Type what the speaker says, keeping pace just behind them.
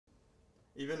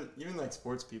Even like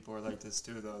sports people are like this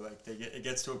too though. Like it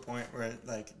gets to a point where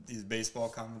like these baseball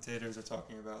commentators are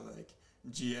talking about like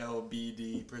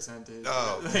GLBD percentage.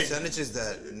 Oh, like, percentages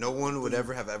that no one would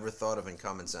ever thought of in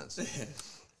common sense.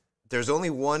 There's only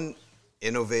one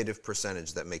innovative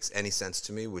percentage that makes any sense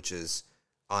to me, which is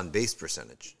on base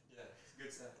percentage. Yeah,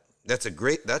 it's a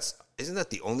good stat. Isn't that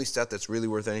the only stat that's really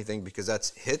worth anything? Because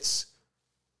that's hits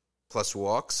plus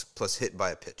walks plus hit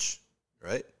by a pitch,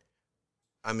 right?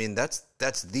 I mean, that's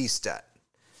the stat.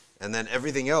 And then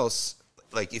everything else,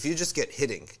 like if you just get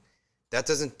hitting, that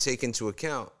doesn't take into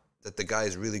account that the guy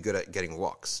is really good at getting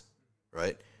walks,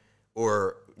 right?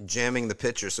 Or jamming the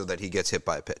pitcher so that he gets hit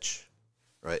by a pitch,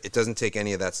 right? It doesn't take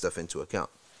any of that stuff into account.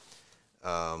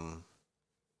 But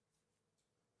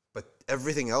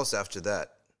everything else after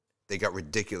that, they got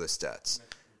ridiculous stats.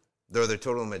 They're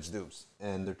total majdoubs,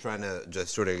 and they're trying to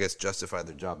just sort of, I guess, justify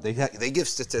their job. They give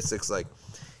statistics like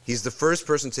he's the first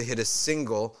person to hit a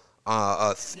single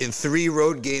in 3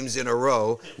 road games in a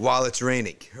row while it's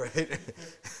raining, right?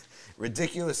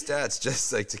 Ridiculous stats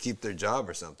just like to keep their job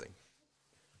or something.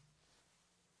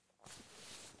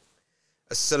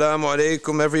 Assalamu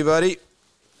alaikum, everybody.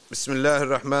 Bismillah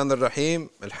ar-Rahman ar-Rahim.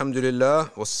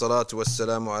 Alhamdulillah. Wassalatu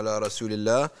wassalamu ala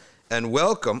Rasulillah. And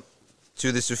welcome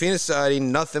to the Safina Society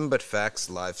Nothing But Facts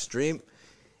live stream,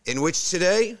 in which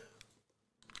today,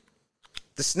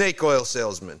 the snake oil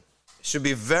salesman should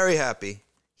be very happy.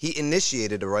 He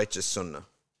initiated a righteous sunnah,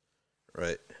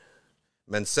 right?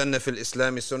 Man sanna fil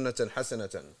Islami sunnatan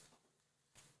hasanatan.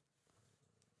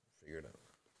 Figure it out.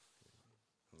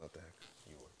 Not the heck.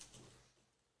 You were.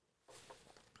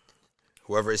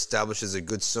 Whoever establishes a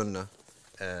good sunnah,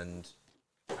 and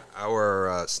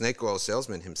our snake oil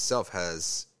salesman himself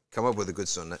has come up with a good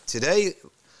sunnah. Today,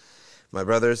 my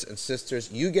brothers and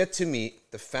sisters, you get to meet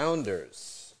the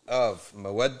founders of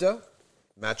Mawadda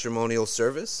Matrimonial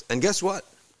Service. And guess what?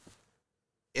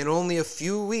 In only a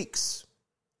few weeks,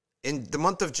 in the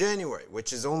month of January,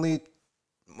 which is only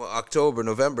October,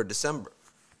 November, December,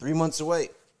 3 months away,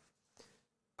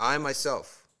 I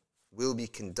myself will be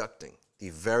conducting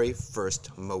the very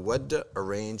first Mawadda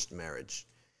arranged marriage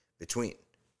between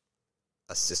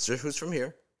a sister who's from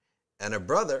here and a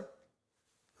brother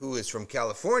who is from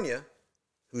California,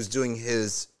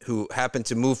 who happened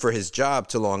to move for his job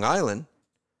to Long Island.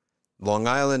 Long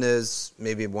Island is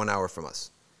maybe 1 hour from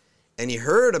us. And he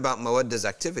heard about Mawadda's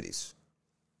activities.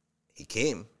 He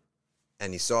came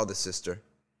and he saw the sister,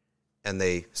 and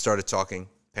they started talking.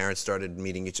 Parents started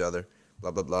meeting each other,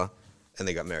 blah, blah, blah, and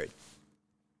they got married.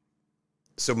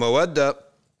 So Mawadda,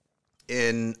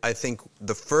 in I think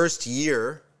the first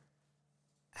year,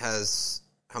 has,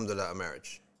 alhamdulillah, a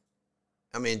marriage.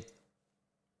 I mean,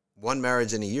 one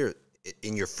marriage in a year,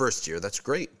 in your first year, that's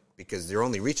great, because they're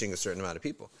only reaching a certain amount of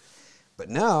people. But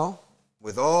now,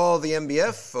 with all the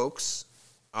NBF folks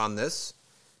on this,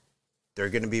 they're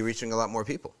going to be reaching a lot more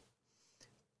people.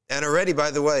 And already,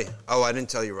 by the way, I didn't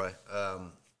tell you, Roy,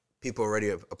 people already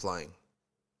applying.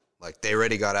 Like, they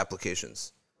already got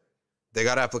applications. They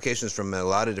got applications from a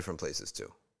lot of different places,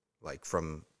 too. Like,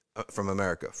 from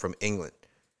America, from England,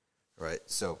 right?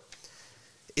 So,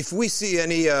 if we see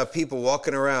any people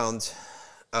walking around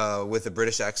with a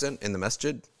British accent in the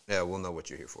masjid, yeah, we'll know what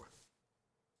you're here for.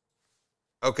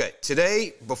 Okay,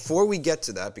 today, before we get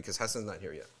to that, because Hassan's not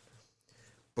here yet,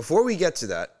 before we get to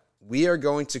that, we are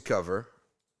going to cover,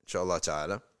 inshallah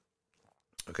ta'ala,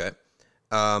 okay,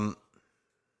 all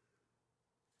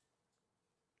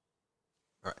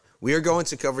right, we are going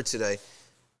to cover today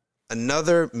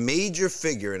another major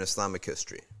figure in Islamic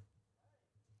history,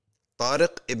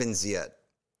 Tariq ibn Ziyad.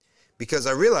 Because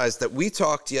I realized that we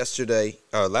talked last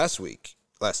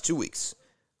 2 weeks,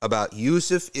 about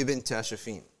Yusuf ibn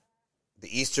Tashfin.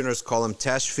 The Easterners call him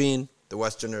Tashfin. The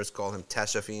Westerners call him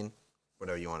Tashfin,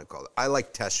 whatever you want to call it. I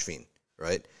like Tashfin,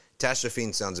 right?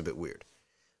 Tashfin sounds a bit weird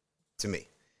to me.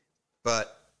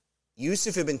 But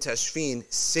Yusuf ibn Tashfin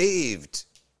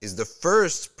is the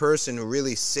first person who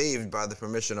really saved, by the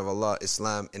permission of Allah,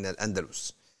 Islam in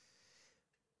Al-Andalus.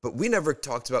 But we never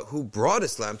talked about who brought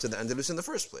Islam to the Andalus in the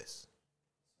first place.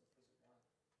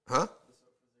 Huh?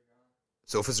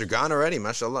 Sofa Zurgan already,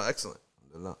 mashallah, excellent.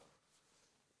 Alhamdulillah.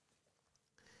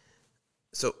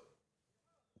 So,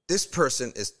 this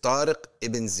person is Tariq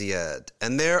ibn Ziyad.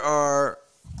 And there are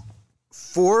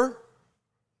 4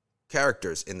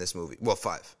 characters in this movie. Well,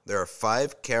 5. There are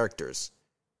 5 characters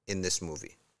in this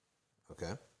movie.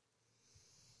 Okay?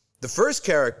 The first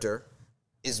character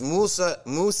is Musa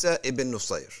ibn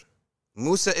Nusayr.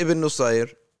 Musa ibn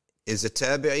Nusayr is a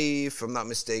tabi'i, if I'm not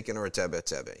mistaken, or a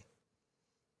tabi'i.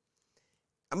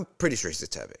 I'm pretty sure he's a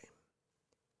tabi'i.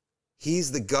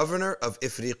 He's the governor of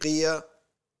Ifriqiya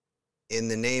in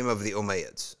the name of the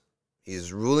Umayyads.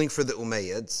 He's ruling for the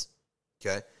Umayyads.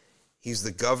 Okay? He's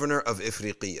the governor of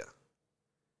Ifriqiya.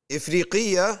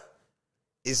 Ifriqiya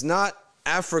is not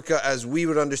Africa as we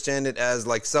would understand it as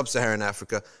like sub-Saharan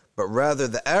Africa, but rather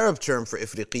the Arab term for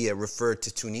Ifriqiya referred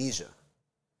to Tunisia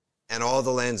and all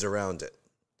the lands around it.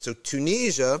 So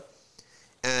Tunisia,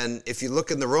 and if you look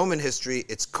in the Roman history,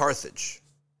 it's Carthage,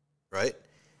 right?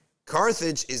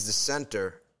 Carthage is the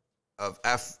center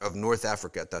of North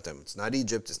Africa at that time. It's not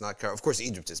Egypt, it's not Cairo. Of course,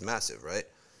 Egypt is massive, right?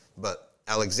 But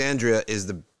Alexandria is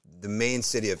the main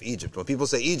city of Egypt. When people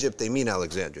say Egypt, they mean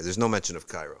Alexandria. There's no mention of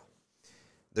Cairo.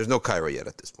 There's no Cairo yet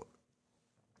at this point.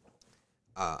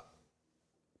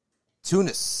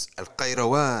 Tunis,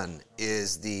 Al-Qayrawan,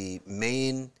 is the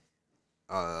main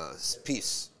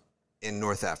piece in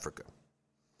North Africa.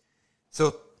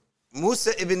 So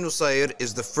Musa ibn Nusayr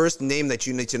is the first name that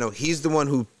you need to know. He's the one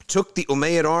who took the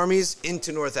Umayyad armies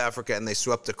into North Africa and they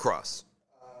swept across.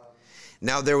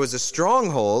 Now there was a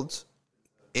stronghold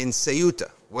in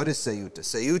Ceuta. What is Ceuta?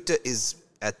 Ceuta is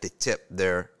at the tip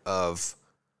there of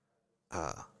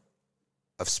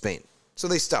Spain. So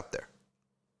they stopped there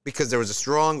because there was a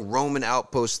strong Roman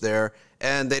outpost there,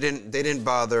 and they didn't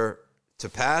bother to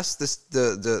pass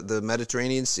the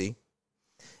Mediterranean Sea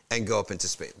and go up into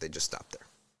Spain. They just stopped there.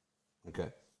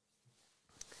 Okay.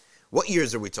 What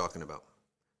years are we talking about?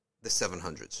 The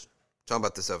 700s. Talking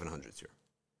about the 700s here.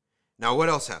 Now, what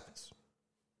else happens?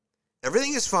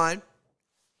 Everything is fine.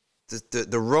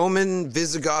 The Roman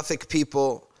Visigothic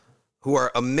people, who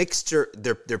are a mixture,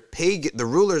 they're pagan. The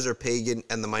rulers are pagan,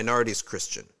 and the minority is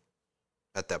Christian.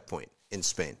 At that point in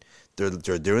Spain, they're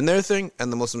doing their thing, and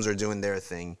the Muslims are doing their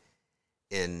thing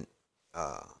in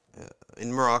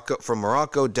Morocco, from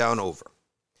Morocco down over,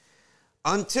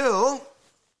 until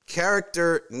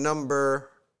character number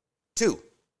 2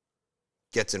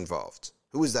 gets involved.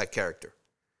 Who is that character?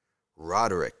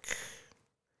 Roderick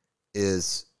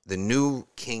is the new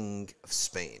king of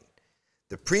Spain.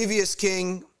 The previous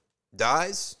king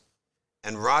dies,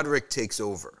 and Roderick takes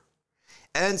over.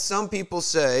 And some people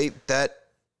say that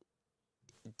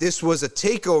this was a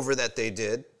takeover that they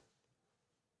did,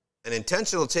 an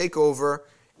intentional takeover,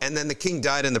 and then the king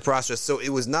died in the process. So it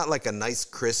was not like a nice,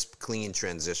 crisp, clean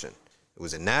transition. It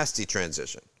was a nasty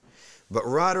transition. But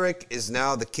Roderick is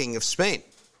now the king of Spain.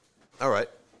 All right.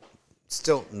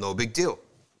 Still, no big deal.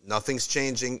 Nothing's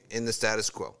changing in the status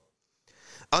quo.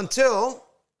 Until,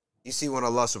 you see, when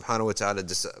Allah subhanahu wa ta'ala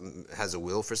has a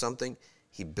will for something,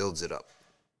 he builds it up.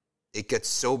 It gets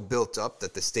so built up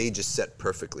that the stage is set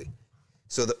perfectly.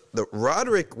 So the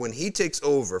Roderick, when he takes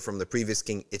over from the previous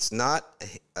king, it's not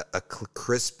a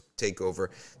crisp takeover.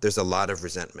 There's a lot of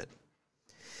resentment.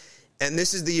 And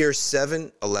this is the year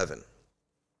 711.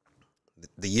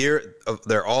 The year of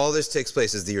all this takes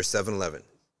place is the year 711.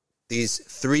 These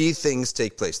 3 things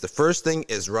take place. The first thing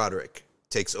is Roderick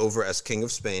takes over as king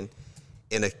of Spain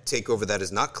in a takeover that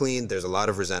is not clean. There's a lot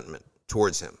of resentment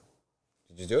towards him.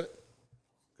 Did you do it?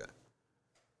 Okay.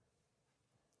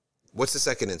 What's the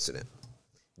second incident?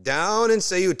 Down in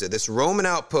Ceuta, this Roman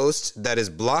outpost that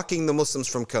is blocking the Muslims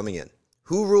from coming in.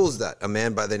 Who rules that? A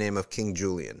man by the name of King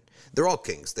Julian. They're all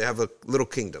kings. They have a little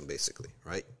kingdom, basically,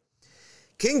 right?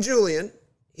 King Julian,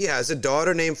 he has a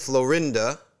daughter named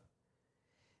Florinda,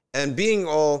 and being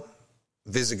all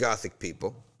Visigothic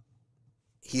people,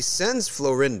 he sends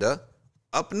Florinda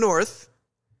up north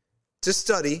to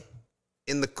study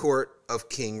in the court of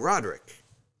King Roderick.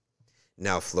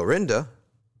 Now, Florinda,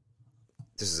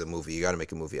 this is a movie. You got to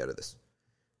make a movie out of this.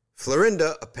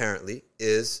 Florinda, apparently,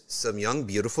 is some young,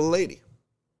 beautiful lady,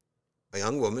 a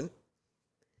young woman,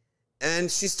 and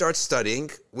she starts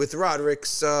studying with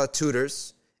Roderick's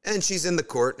tutors, and she's in the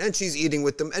court, and she's eating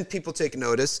with them, and people take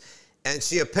notice, and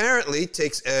she apparently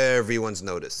takes everyone's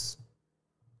notice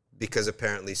because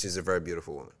apparently she's a very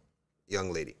beautiful woman,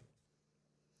 young lady.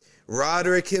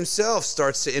 Roderick himself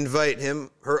starts to invite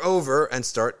her over and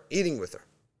start eating with her.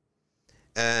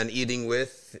 And eating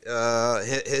with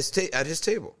at his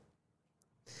table.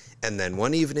 And then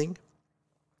one evening,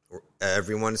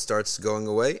 everyone starts going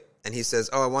away, and he says,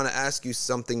 I want to ask you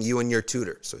something, you and your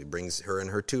tutor. So he brings her and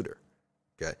her tutor.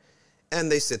 Okay?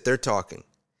 And they sit there talking.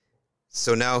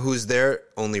 So now who's there?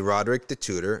 Only Roderick, the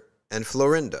tutor, and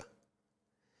Florinda.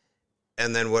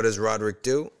 And then what does Roderick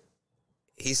do?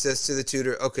 He says to the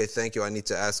tutor, okay, thank you, I need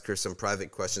to ask her some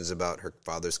private questions about her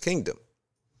father's kingdom.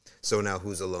 So now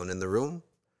who's alone in the room?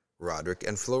 Roderick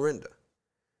and Florinda.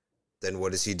 Then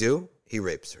what does he do? He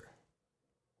rapes her.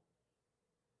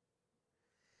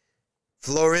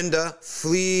 Florinda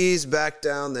flees back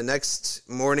down. The next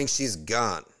morning she's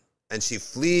gone. And she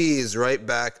flees right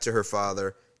back to her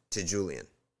father, to Julian.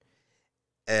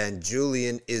 And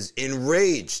Julian is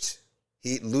enraged.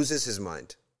 He loses his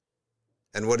mind.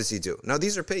 And what does he do? Now,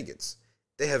 these are pagans.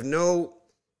 They have no,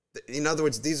 in other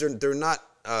words, they're not,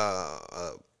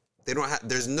 they don't have,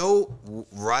 there's no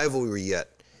rivalry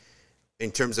yet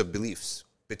in terms of beliefs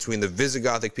between the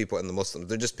Visigothic people and the Muslims.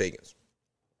 They're just pagans.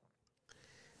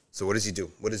 So what does he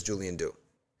do? What does Julian do?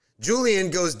 Julian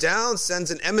goes down,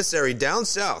 sends an emissary down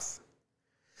south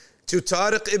to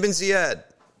Tariq ibn Ziyad,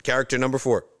 character number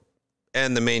 4,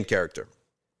 and the main character,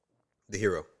 the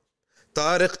hero.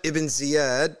 Tariq ibn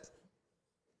Ziyad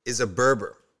is a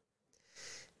Berber.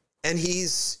 And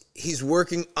he's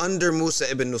working under Musa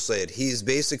ibn Nusayr. He's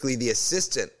basically the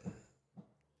assistant.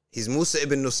 He's Musa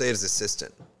ibn Nusayr's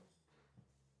assistant.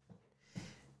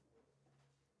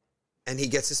 And he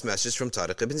gets this message from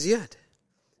Tariq ibn Ziyad.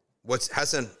 What's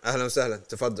Hassan? Ahlan wa sahlan.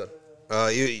 Tafaddal.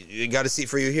 You got a seat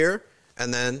for you here,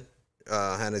 and then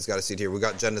Hannah's got a seat here. We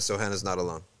got Jannah, so Hannah's not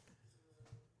alone.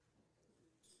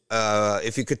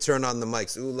 If you could turn on the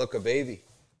mics. Ooh, look, a baby.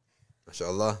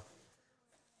 MashaAllah.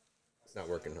 It's not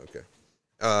working.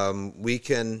 Okay. We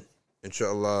can,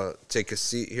 inshallah, take a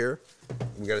seat here.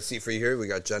 We got a seat for you here. We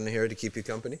got Jannah here to keep you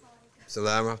company.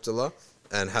 Salam rahmatullah.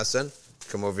 And Hassan,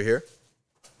 come over here.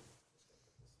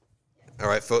 All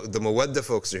right, the Mawadda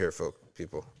folks are here,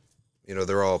 people. You know,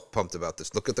 they're all pumped about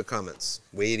this. Look at the comments.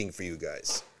 Waiting for you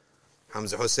guys.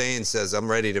 Hamza Hussein says, I'm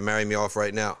ready to marry me off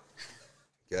right now.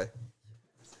 Okay?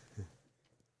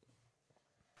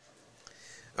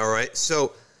 All right,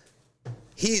 so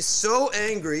he's so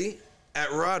angry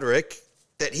at Roderick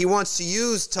that he wants to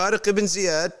use Tariq ibn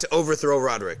Ziyad to overthrow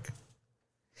Roderick.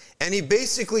 And he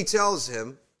basically tells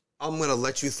him, I'm going to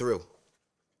let you through.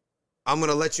 I'm going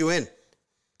to let you in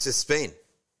to Spain.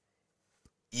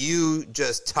 You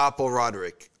just topple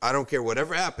Roderick. I don't care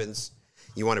whatever happens.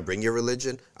 You want to bring your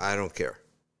religion? I don't care.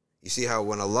 You see how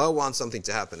when Allah wants something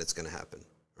to happen, it's going to happen,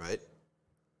 right?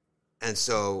 And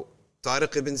so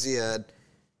Tariq ibn Ziyad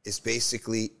is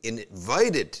basically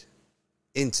invited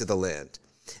into the land.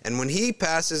 And when he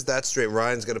passes that strait,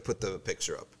 Ryan's going to put the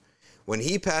picture up. When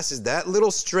he passes that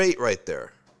little strait right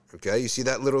there, okay, you see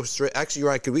that little strait? Actually,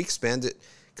 Ryan, could we expand it?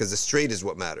 Because the strait is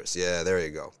what matters. Yeah, there you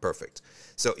go. Perfect.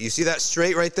 So you see that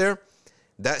strait right there?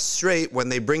 That strait, when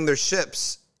they bring their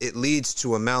ships, it leads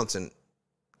to a mountain.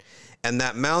 And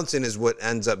that mountain is what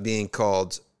ends up being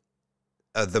called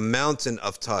the mountain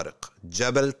of Tariq,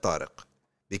 Jabal Tariq,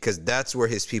 because that's where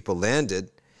his people landed.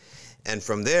 And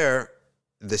from there,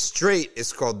 the strait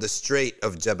is called the Strait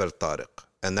of Jabal Tariq.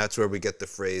 And that's where we get the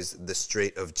phrase, the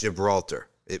Strait of Gibraltar.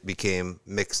 It became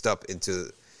mixed up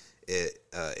into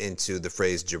the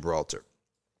phrase Gibraltar.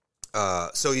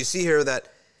 So you see here that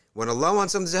when Allah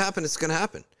wants something to happen, it's going to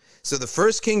happen. So the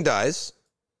first king dies,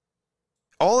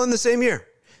 all in the same year.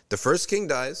 The first king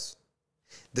dies.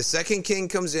 The second king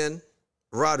comes in,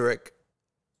 Roderick.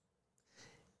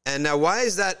 And now why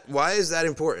is that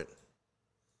important?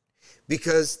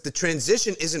 Because the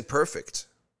transition isn't perfect.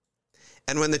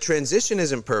 And when the transition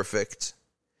isn't perfect,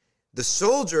 the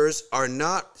soldiers are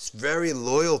not very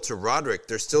loyal to Roderick.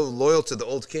 They're still loyal to the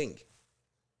old king.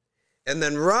 And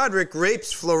then Roderick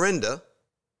rapes Florinda,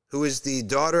 who is the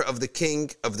daughter of the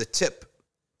king of the tip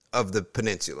of the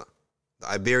peninsula, the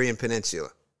Iberian Peninsula.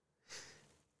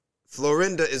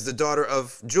 Florinda is the daughter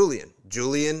of Julian.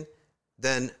 Julian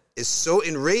then is so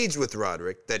enraged with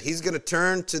Roderick that he's going to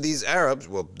turn to these Arabs,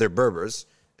 well, they're Berbers,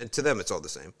 and to them it's all the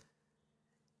same.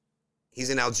 He's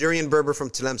an Algerian Berber from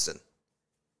Tlemcen.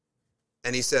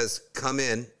 And he says, come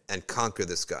in and conquer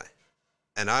this guy.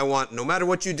 And I want, no matter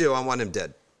what you do, I want him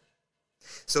dead.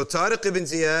 So Tariq ibn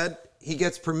Ziyad, he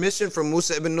gets permission from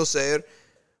Musa ibn Nusayr,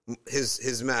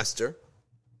 his master,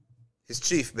 his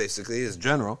chief basically, his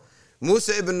general.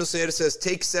 Musa ibn Nusayr says,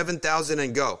 take 7,000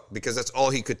 and go, because that's all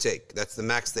he could take. That's the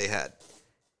max they had.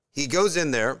 He goes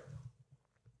in there,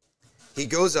 he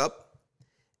goes up,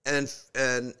 and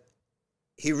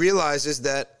he realizes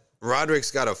that Roderick's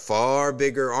got a far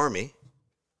bigger army,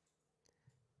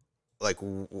 like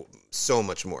so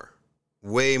much more,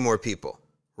 way more people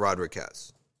Roderick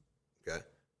has, okay?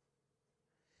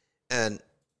 And,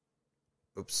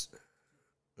 oops,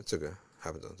 it's okay,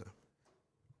 happens all the time.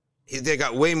 They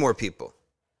got way more people.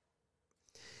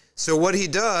 So what he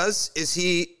does is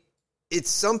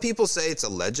some people say it's a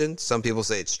legend, some people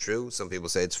say it's true, some people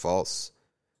say it's false.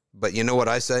 But you know what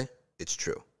I say? It's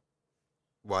true.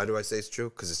 Why do I say it's true?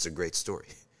 Because it's a great story.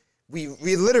 We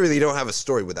literally don't have a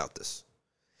story without this.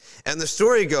 And the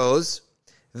story goes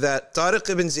that Tariq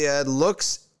ibn Ziyad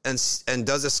looks and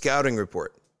does a scouting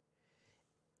report.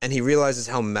 And he realizes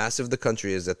how massive the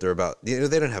country is that they're about. You know,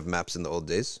 they didn't have maps in the old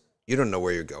days. You don't know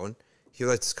where you're going. He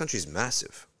realized this country's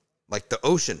massive. Like the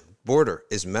ocean border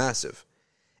is massive.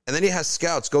 And then he has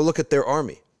scouts go look at their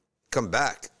army, come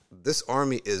back. This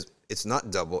army it's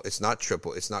not double, it's not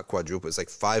triple, it's not quadruple. It's like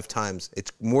 5 times.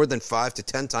 It's more than 5 to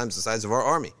 10 times the size of our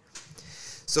army.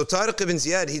 So Tariq ibn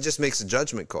Ziyad, he just makes a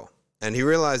judgment call. And he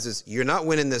realizes you're not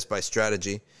winning this by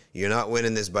strategy. You're not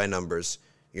winning this by numbers.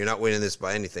 You're not winning this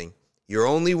by anything. You're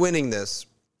only winning this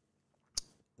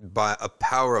by a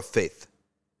power of faith.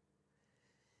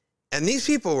 And these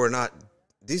people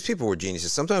were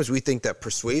geniuses. Sometimes we think that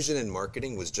persuasion and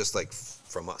marketing was just like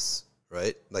from us,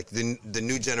 right? Like the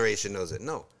new generation knows it.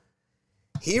 No.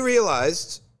 He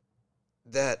realized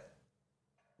that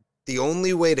the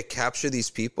only way to capture these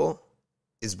people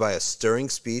is by a stirring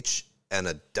speech and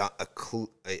a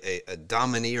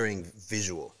domineering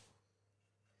visual.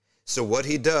 So what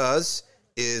he does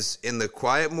is in the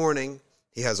quiet morning,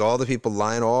 he has all the people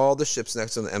line all the ships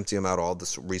next to him, empty them out, all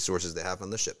the resources they have on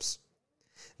the ships.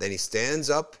 Then he stands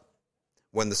up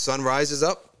when the sun rises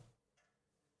up,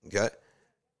 okay?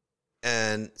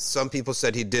 And some people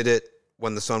said he did it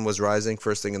when the sun was rising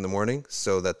first thing in the morning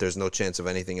so that there's no chance of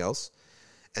anything else.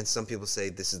 And some people say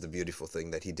this is the beautiful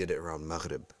thing, that he did it around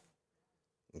Maghrib,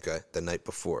 okay, the night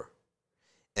before.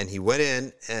 And he went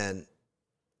in and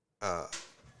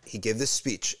he gave this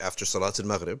speech after Salat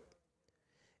al-Maghrib.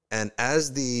 And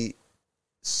as the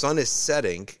sun is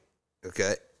setting,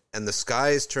 okay, and the sky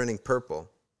is turning purple,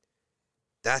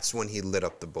 that's when he lit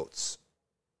up the boats.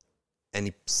 And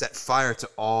he set fire to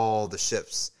all the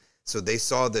ships. So they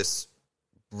saw this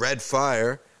red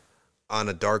fire on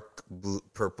a dark blue,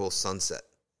 purple sunset.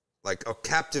 Like a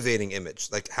captivating image.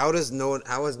 Like how has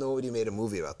nobody made a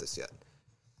movie about this yet?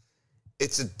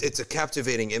 It's a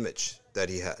captivating image that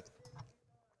he had.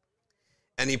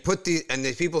 And he put the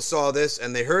people saw this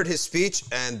and they heard his speech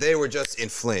and they were just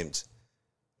inflamed.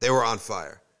 They were on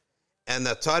fire. And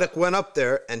the Tariq went up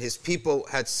there and his people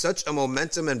had such a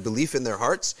momentum and belief in their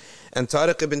hearts. And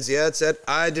Tariq ibn Ziyad said,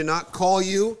 I do not call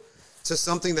you to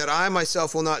something that I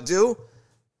myself will not do.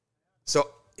 So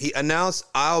he announced,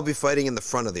 I'll be fighting in the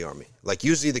front of the army. Like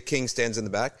usually the king stands in the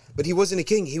back, but he wasn't a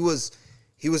king. He was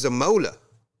a mawla.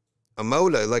 A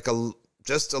mawla, like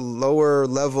just a lower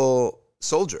level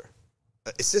soldier.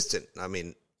 Assistant,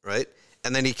 right?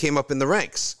 And then he came up in the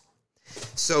ranks.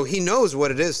 So he knows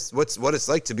what it is, what it's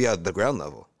like to be at the ground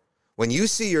level. When you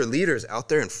see your leaders out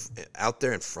there in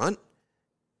front,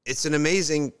 it's an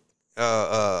amazing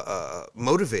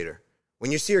motivator.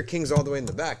 When you see your kings all the way in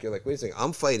the back, you're like, wait a second,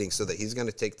 I'm fighting so that he's going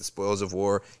to take the spoils of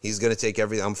war. He's going to take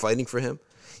everything. I'm fighting for him.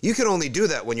 You can only do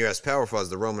that when you're as powerful as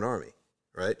the Roman army,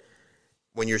 right?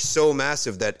 When you're so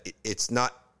massive that it's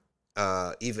not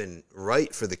even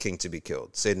right for the king to be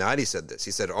killed. Sayyidina Ali said this.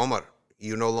 He said, Omar,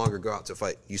 you no longer go out to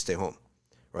fight. You stay home,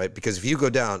 right? Because if you go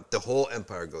down, the whole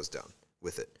empire goes down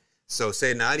with it. So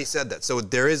Sayyidina Ali said that. So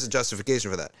there is a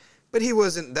justification for that. But he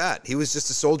wasn't that. He was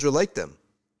just a soldier like them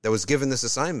that was given this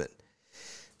assignment.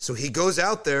 So he goes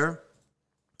out there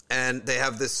and they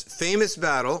have this famous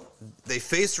battle. They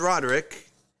face Roderick,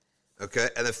 okay,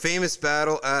 and the famous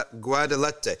battle at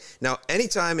Guadalete. Now,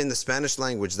 anytime in the Spanish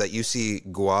language that you see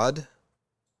Guad,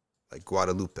 like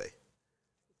Guadalupe,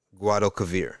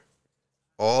 Guadalquivir,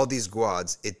 all these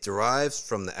Guads, it derives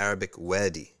from the Arabic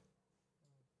wadi.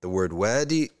 The word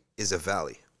wadi is a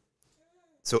valley.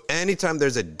 So anytime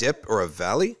there's a dip or a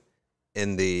valley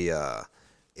in the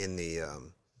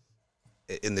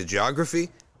geography,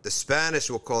 the Spanish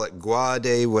will call it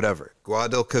Guade whatever,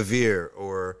 Guadalquivir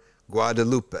or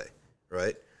Guadalupe,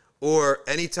 right? Or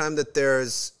anytime that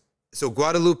so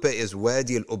Guadalupe is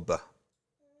Wadi al-Ubba,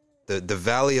 the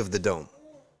valley of the dome.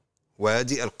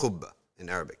 Wadi al-Qubba in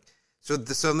Arabic. So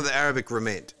some of the Arabic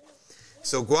remained.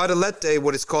 So Guadalete,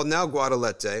 what is called now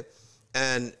Guadalete,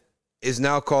 and is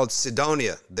now called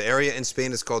Sidonia. The area in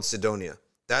Spain is called Sidonia.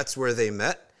 That's where they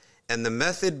met. And the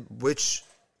method which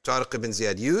Tariq ibn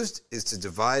Ziyad used is to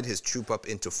divide his troop up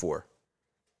into 4.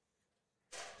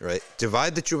 Right?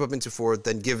 Divide the troop up into 4,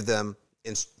 then give them,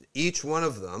 each one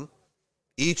of them,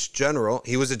 each general,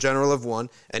 he was a general of one,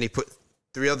 and he put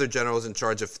 3 other generals in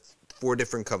charge of 4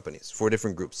 different companies, 4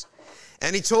 different groups.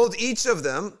 And he told each of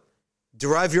them,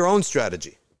 derive your own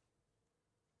strategy.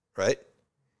 Right?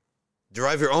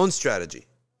 Derive your own strategy.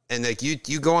 And like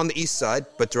you go on the east side,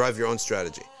 but derive your own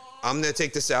strategy. I'm going to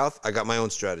take the south, I got my own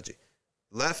strategy.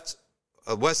 Left,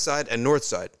 west side, and north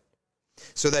side.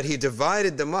 So that he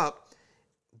divided them up,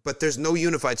 but there's no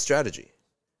unified strategy.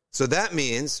 So that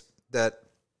means that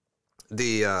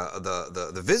the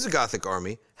Visigothic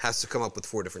army has to come up with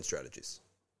 4 different strategies.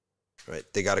 Right?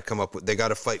 They got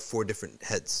to fight 4 different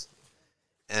heads.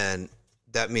 And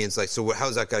that means so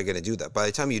how's that guy going to do that? By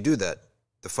the time you do that,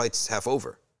 the fight's half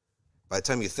over. By the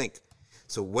time you think.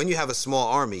 So when you have a small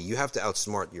army, you have to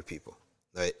outsmart your people.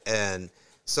 right? And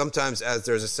sometimes, as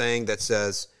there's a saying that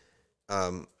says,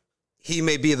 he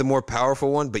may be the more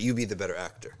powerful one, but you be the better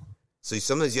actor. So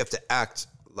sometimes you have to act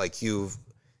like you've,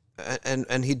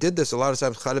 and he did this a lot of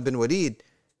times. Khalid bin Walid,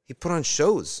 he put on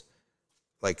shows.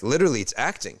 Like literally, it's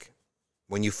acting.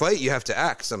 When you fight, you have to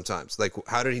act sometimes. Like,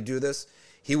 how did he do this?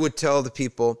 He would tell the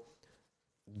people,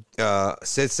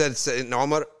 said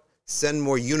Umar, send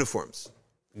more uniforms,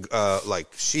 like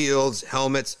shields,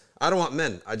 helmets. I don't want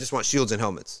men. I just want shields and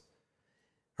helmets,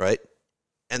 right?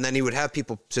 And then he would have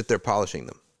people sit there polishing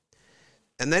them.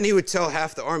 And then he would tell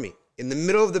half the army, in the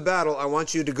middle of the battle, I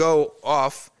want you to go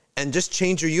off and just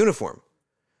change your uniform.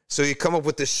 So you come up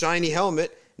with this shiny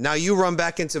helmet. Now you run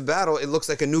back into battle. It looks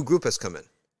like a new group has come in.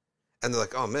 And they're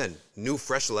like, oh man, new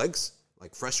fresh legs,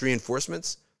 like fresh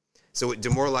reinforcements. So it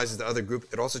demoralizes the other group.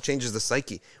 It also changes the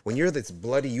psyche. When you're in this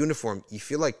bloody uniform, you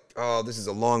feel like, oh, this is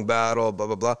a long battle, blah,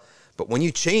 blah, blah. But when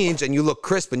you change and you look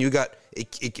crisp and you got,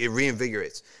 it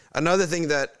reinvigorates. Another thing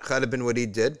that Khalid bin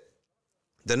Walid did,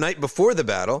 the night before the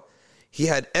battle, he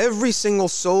had every single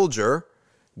soldier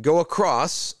go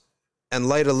across and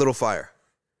light a little fire.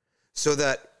 So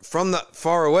that from the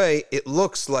far away, it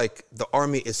looks like the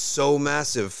army is so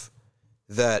massive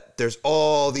that there's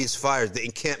all these fires. The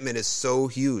encampment is so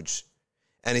huge.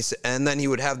 And he said, and then he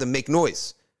would have them make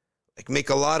noise, like make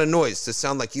a lot of noise to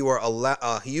sound like you are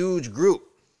a huge group.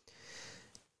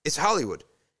 It's Hollywood.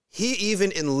 He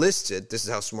even enlisted, this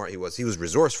is how smart he was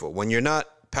resourceful. When you're not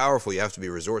powerful, you have to be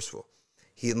resourceful.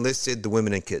 He enlisted the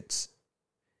women and kids.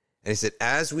 And he said,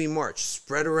 as we march,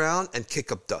 spread around and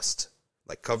kick up dust.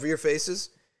 Like cover your faces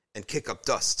and kick up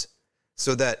dust.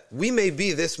 So that we may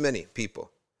be this many people,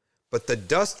 but the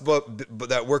dust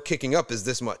that we're kicking up is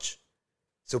this much.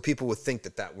 So people would think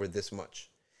that we're this much.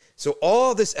 So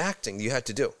all this acting you had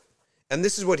to do. And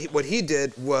this is what he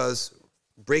did was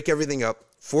break everything up,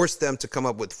 force them to come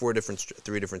up with three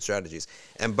different strategies.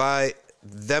 And by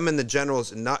them and the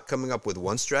generals not coming up with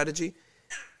one strategy,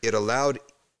 it allowed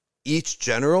each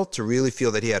general to really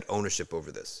feel that he had ownership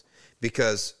over this.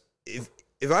 Because if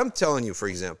I'm telling you, for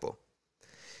example,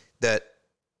 that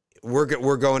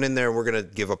we're going in there and we're going to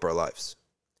give up our lives,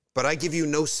 but I give you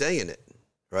no say in it,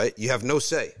 right? You have no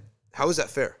say. How is that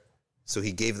fair? So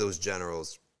he gave those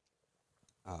generals,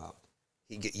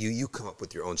 you come up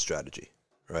with your own strategy,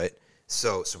 right?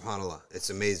 So, subhanAllah, it's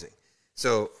amazing.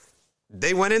 So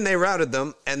they went in, they routed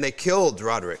them, and they killed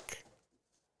Roderick.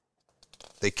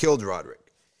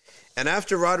 And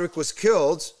after Roderick was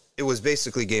killed, it was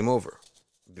basically game over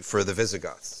for the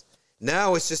Visigoths.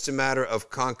 Now it's just a matter of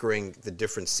conquering the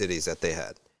different cities that they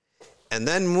had. And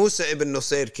then Musa ibn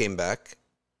Nusayr came back,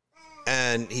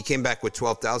 and he came back with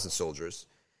 12,000 soldiers.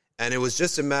 And it was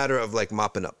just a matter of like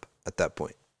mopping up at that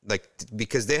point. Like,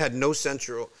 because they had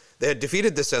they had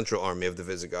defeated the central army of the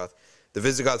Visigoth. The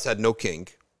Visigoths had no king.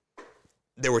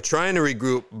 They were trying to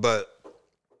regroup, but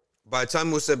by the time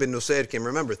Musa ibn Nusayr came,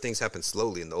 remember, things happened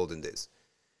slowly in the olden days.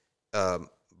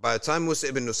 By the time Musa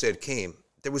ibn Nusayr came,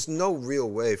 there was no real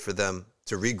way for them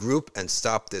to regroup and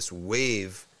stop this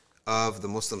wave of the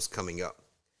Muslims coming up.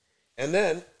 And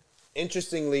then,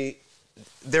 interestingly,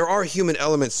 there are human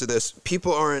elements to this.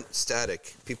 People aren't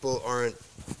static. People aren't,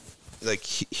 like,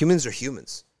 humans are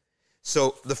humans.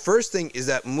 So the first thing is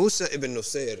that Musa ibn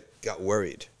Nusayr got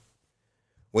worried.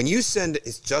 When you send,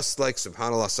 it's just like,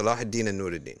 subhanAllah, Salahuddin and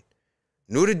Nuruddin.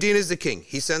 Nuruddin is the king.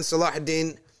 He sends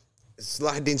Salahuddin.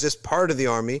 Salahuddin's just part of the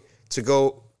army to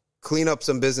go clean up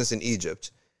some business in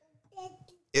Egypt.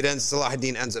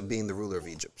 Salahuddin ends up being the ruler of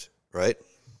Egypt, right?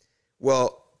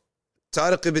 Well,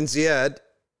 Tariq ibn Ziyad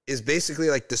is basically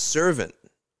like the servant.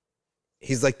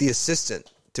 He's like the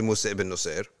assistant to Musa ibn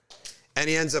Nusayr. And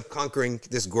he ends up conquering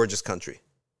this gorgeous country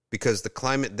because the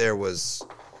climate there was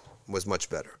much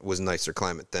better. It was a nicer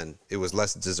climate then. It was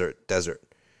less desert.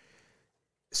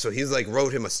 So he's like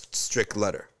wrote him a strict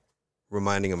letter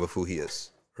reminding him of who he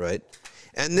is, right?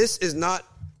 And this is not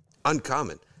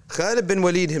uncommon. Khalid bin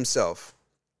Walid himself,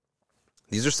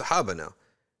 these are Sahaba now,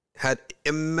 had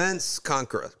immense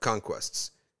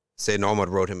conquests. Sayyidina Umar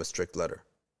wrote him a strict letter,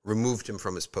 removed him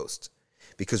from his post.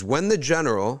 Because when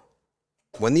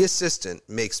the assistant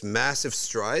makes massive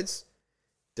strides,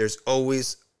 there's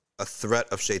always a threat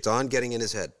of shaitan getting in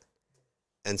his head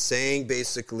and saying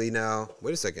basically now,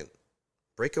 wait a second,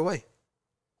 break away.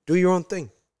 Do your own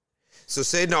thing. So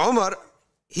Sayyidina Umar,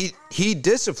 he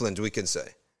disciplined, we can say.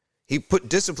 He put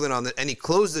discipline on it and he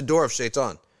closed the door of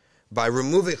shaitan by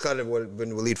removing Khalid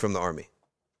bin Walid from the army.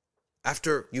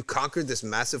 After you conquered this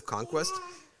massive conquest,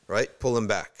 right, pull him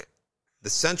back. The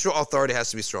central authority has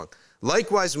to be strong.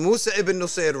 Likewise, Musa ibn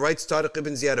Nusayr writes Tariq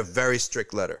ibn Ziyad a very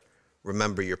strict letter.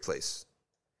 Remember your place.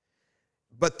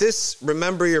 But this,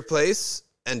 remember your place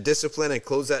and discipline and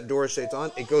close that door,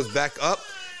 shaitan, it goes back up.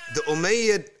 The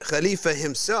Umayyad Khalifa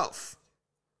himself,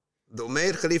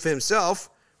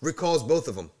 recalls both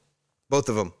of them. Both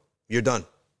of them. You're done.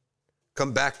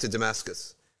 Come back to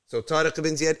Damascus. So Tariq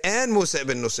ibn Ziyad and Musa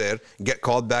ibn Nusayr get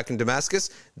called back in Damascus.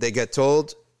 They get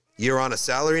told, you're on a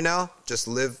salary now. Just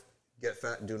live, get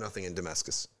fat, and do nothing in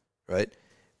Damascus. Right?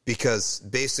 Because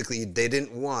basically they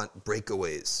didn't want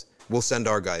breakaways. We'll send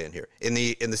our guy in here. In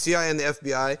the CIA and the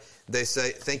FBI, they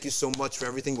say, thank you so much for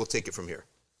everything. We'll take it from here.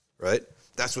 Right?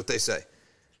 That's what they say.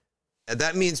 And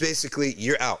that means basically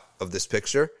you're out of this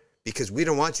picture because we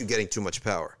don't want you getting too much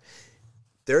power.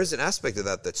 There is an aspect of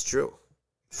that that's true.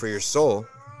 For your soul,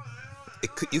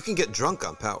 you can get drunk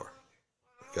on power.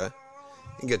 Okay?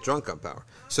 You can get drunk on power.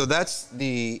 So that's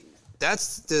the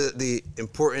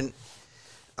important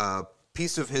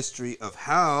piece of history of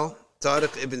how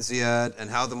Tariq ibn Ziyad and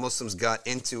how the Muslims got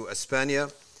into Hispania,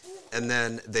 and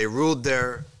then they ruled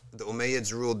there. The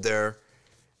Umayyads ruled there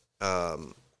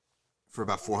for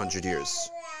about 400 years.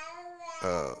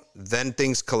 Then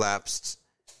things collapsed,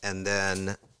 and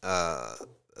then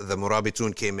the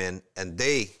Murabitun came in, and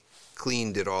they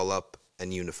cleaned it all up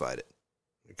and unified it.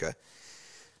 Okay?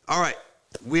 All right.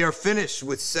 We are finished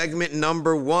with segment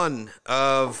number 1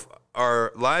 of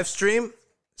our live stream.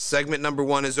 Segment number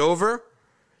 1 is over.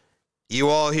 You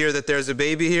all hear that there's a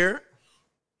baby here.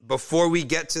 Before we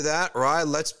get to that, right,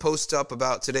 let's post up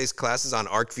about today's classes on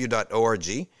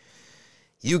arcview.org.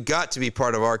 You got to be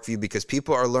part of ArcView because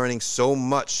people are learning so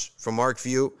much from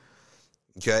ArcView.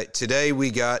 Okay, today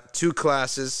we got 2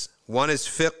 classes. One is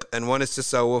fiqh and one is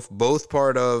tasawwuf, both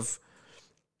part of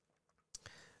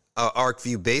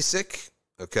ArcView Basic.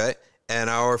 Okay, and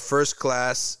our first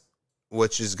class,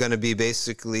 which is going to be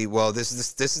basically, well, this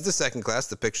is the second class.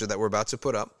 The picture that we're about to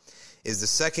put up is the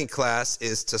second class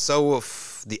is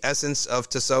tasawwuf, the essence of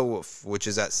tasawwuf, which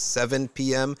is at 7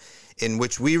 p.m., in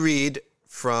which we read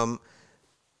from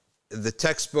the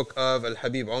textbook of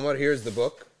Al-Habib Omar. Here's the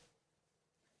book.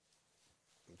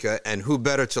 Okay, and who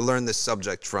better to learn this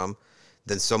subject from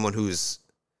than someone who's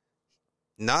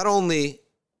not only,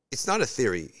 it's not a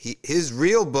theory. His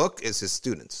real book is his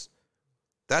students.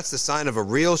 That's the sign of a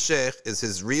real sheikh, is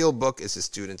his real book is his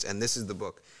students, and this is the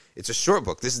book. It's a short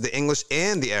book. This is the English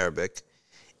and the Arabic,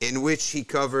 in which he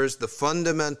covers the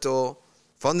fundamentals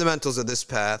of this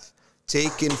path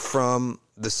taken from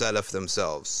the Salaf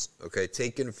themselves. Okay,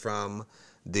 taken from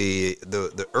the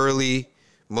early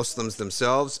Muslims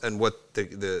themselves and what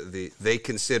they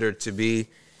considered to be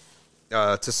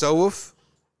tasawwuf,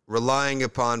 relying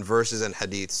upon verses and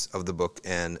hadiths of the book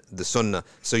and the sunnah.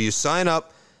 So you sign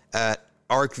up at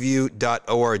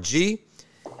arcview.org.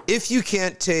 If you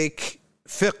can't take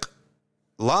fiqh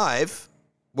live,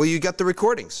 well, you got the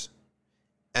recordings.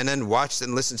 And then watch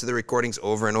and listen to the recordings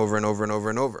over and over and over and over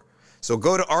and over. So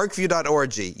go to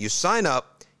arcview.org. You sign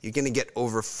up, you're going to get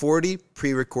over 40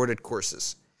 pre-recorded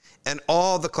courses. And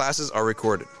all the classes are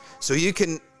recorded. So you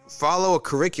can follow a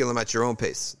curriculum at your own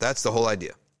pace. That's the whole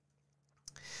idea.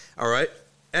 All right?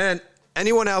 And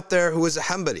anyone out there who is a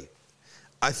Hanbali,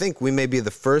 I think we may be the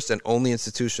first and only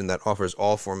institution that offers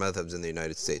all 4 madhabs in the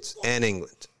United States and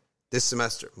England this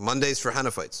semester. Mondays for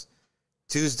Hanafites,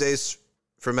 Tuesdays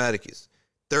for Malikis,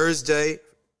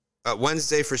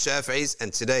 Wednesday for Shafi'is,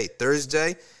 and today,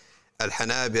 Thursday,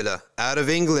 Al-Hanabila. Out of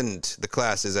England, the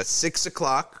class is at 6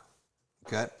 o'clock.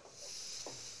 Okay?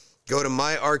 Go to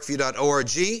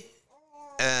myarcview.org,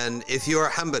 and if you are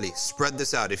Hanbali, spread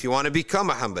this out. If you want to become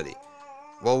a Hanbali,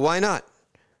 well, why not?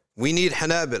 We need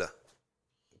Hanabila,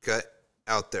 okay,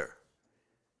 out there.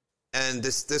 And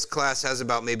this class has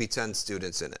about maybe 10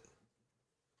 students in it.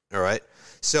 All right?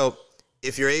 So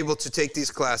if you're able to take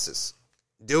these classes,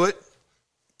 do it.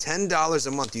 $10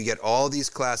 a month, you get all these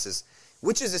classes,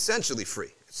 which is essentially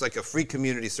free. It's like a free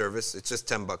community service. It's just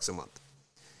 $10 a month.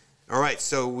 All right,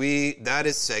 so that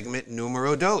is segment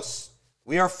numero dos.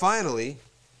 We are finally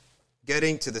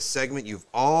getting to the segment you've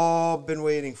all been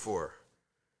waiting for.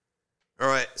 All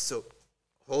right, so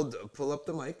pull up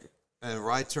the mic,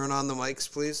 and turn on the mics,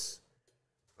 please.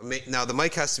 Now, the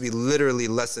mic has to be literally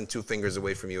less than 2 fingers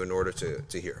away from you in order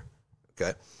to hear,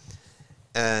 okay?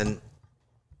 And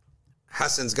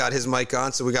Hassan's got his mic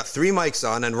on, so we got 3 mics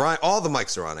on, and Ryan, all the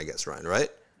mics are on, I guess, Ryan, right?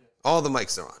 All the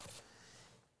mics are on.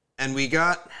 And we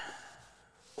got,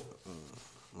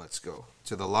 let's go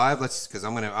to the live, because I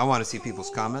want to see people's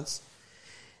comments.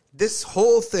 This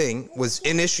whole thing was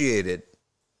initiated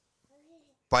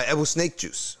by Abu Snake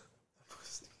Juice.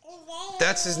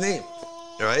 That's his name,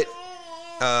 all right?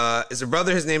 His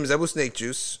brother, his name is Abu Snake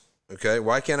Juice, okay?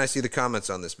 Why can't I see the comments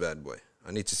on this bad boy?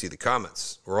 I need to see the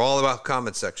comments. We're all about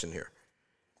comment section here.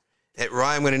 Hey,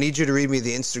 Ryan, I'm going to need you to read me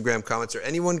the Instagram comments. Or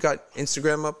anyone got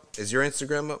Instagram up? Is your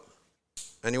Instagram up?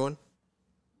 Anyone?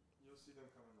 You'll see them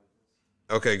coming like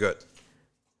this. Okay, good.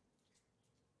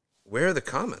 Where are the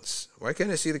comments? Why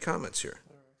can't I see the comments here?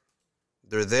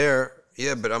 They're there.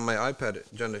 Yeah, but on my iPad,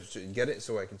 John, get it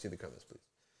so I can see the comments, please.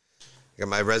 I got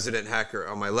my resident hacker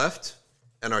on my left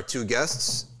and our two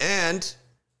guests, and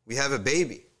we have a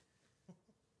baby.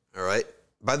 All right.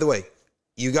 By the way,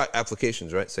 you got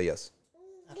applications, right? Say yes.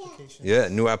 Applications. Yeah,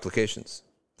 new applications.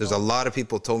 There's a lot of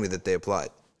people told me that they applied.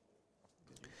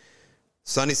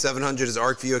 Sunny 700, is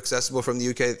ArcView accessible from the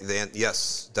UK?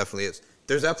 Yes, definitely is.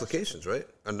 There's applications, right?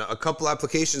 And a couple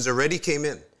applications already came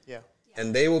in. Yeah.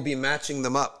 And they will be matching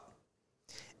them up.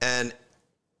 And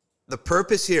the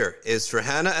purpose here is for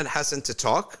Hannah and Hassan to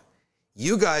talk.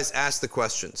 You guys ask the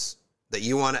questions that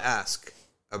you want to ask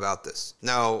about this.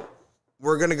 Now,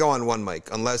 we're going to go on one mic,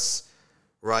 unless,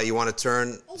 Rai, you want to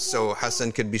turn so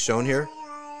Hassan could be shown here?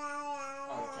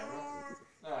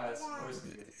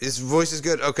 His voice is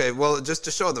good? Okay, well, just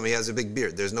to show them, he has a big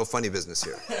beard. There's no funny business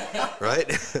here, right?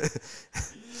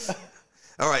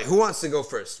 All right, who wants to go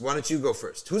first? Why don't you go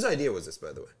first? Whose idea was this,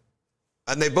 by the way?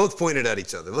 And they both pointed at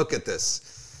each other. Look at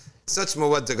this. Such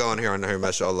mawadda going here on here,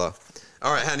 mashallah.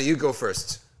 All right, Hannah, you go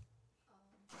first.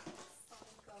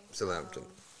 Salam. I feel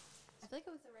like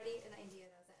it was already an idea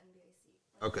that was at NBC.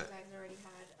 Okay. You guys already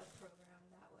had a program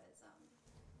that was,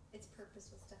 its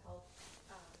purpose was to help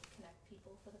connect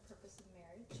people for the purpose of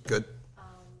marriage. Good.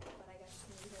 But I guess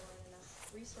maybe there weren't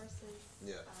enough resources to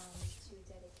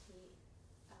dedicate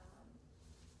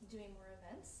doing more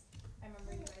events. I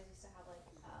remember you guys used to have like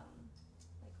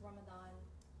Ramadan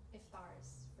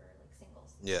iftars for like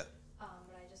singles. Yeah.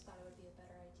 But I just thought it would be a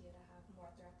better idea to have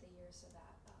more throughout the year so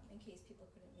that in case people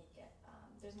couldn't make it,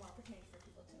 there's more opportunity for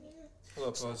people to meet. Hold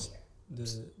up, pause.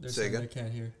 There's Say something again? I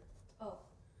can't hear. Oh.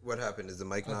 What happened? Is the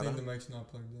mic I not think on? the mic's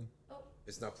not plugged in. Oh.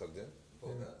 It's not plugged in?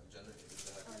 Hold Yeah. that. Jenna, is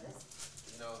that- Oh,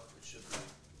 this? No, it should be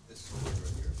this one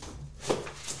right here.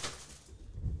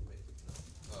 Wait,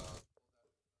 no.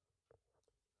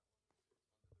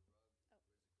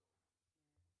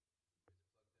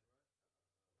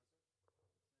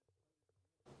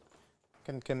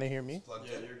 Can they hear me? Plugged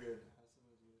Yeah, in. you're good.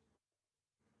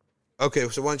 Okay,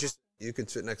 so why don't you can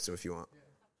sit next to him if you want.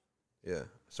 Yeah.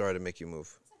 Sorry to make you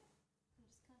move.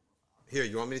 Here,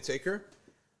 you want me to take her?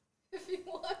 If you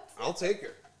want. I'll take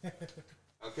her.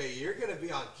 Okay, you're gonna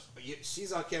be on.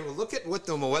 She's on camera. Look at what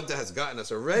the Mawadda has gotten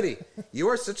us already. You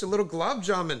are such a little glob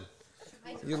jamin.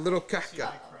 You little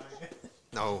kaka.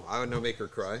 No, I would not make her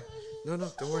cry. No,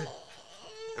 don't worry.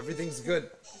 Everything's good.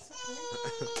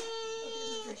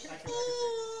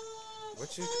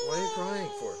 Why are you crying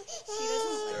for? She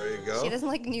doesn't like. There you go. She doesn't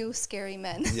like new scary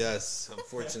men. Yes,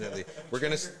 unfortunately. We're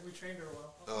gonna. We trained her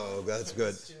well. Oh, that's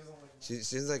good. She doesn't like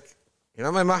She's like,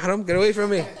 you're not my mahram. Get away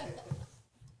from me.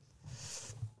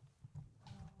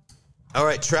 All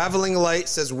right, Traveling Light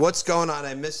says, what's going on?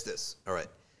 I missed this. All right,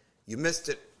 you missed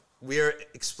it. We are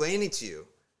explaining to you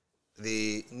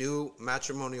the new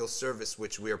matrimonial service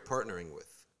which we are partnering with,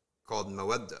 called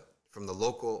Mawadda, from the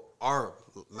local, our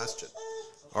masjid,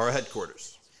 our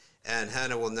headquarters. And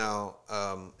Hannah will now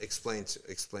explain it,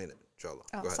 inshallah.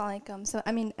 Oh, Go ahead. assalamu alaikum. So,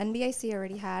 I mean, NBIC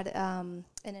already had an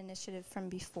initiative from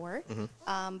before,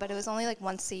 but it was only like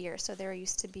once a year. So there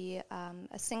used to be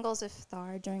a singles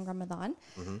iftar during Ramadan.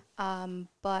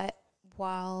 But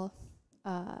while,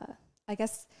 I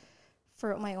guess,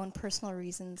 for my own personal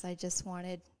reasons, I just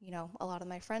wanted, a lot of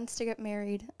my friends to get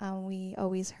married. We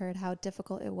always heard how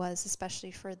difficult it was,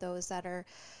 especially for those that are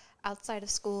outside of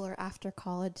school or after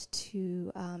college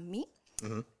to meet.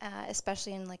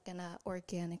 Especially in like an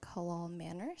organic halal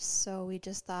manner. So we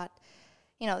just thought,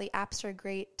 the apps are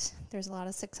great. There's a lot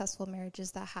of successful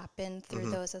marriages that happen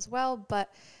through those as well.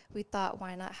 But we thought,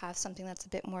 why not have something that's a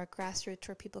bit more grassroots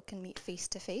where people can meet face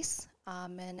to face?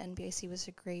 And NBIC was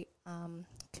a great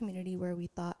community where we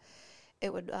thought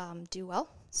it would do well.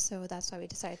 So that's why we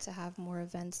decided to have more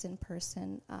events in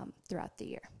person throughout the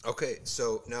year. Okay,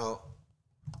 so now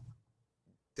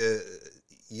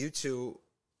you two,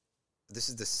 this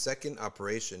is the second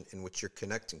operation in which you're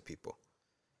connecting people,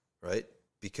 right?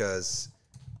 Because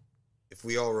if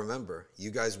we all remember,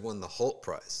 you guys won the Holt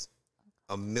Prize,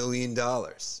 $1 million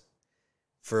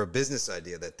for a business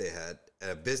idea that they had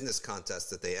and a business contest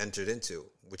that they entered into,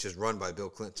 which is run by Bill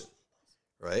Clinton,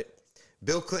 right?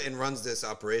 Bill Clinton runs this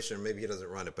operation, or maybe he doesn't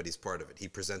run it, but he's part of it. He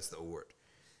presents the award.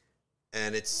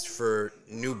 And it's for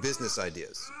new business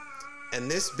ideas. And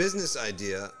this business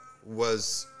idea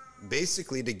was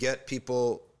basically to get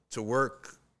people to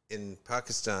work in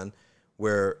Pakistan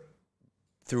where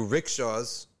through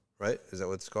rickshaws, right? Is that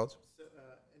what it's called? So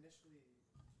initially,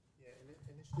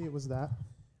 Initially, it was that,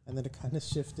 and then it kind of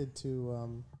shifted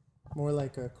to more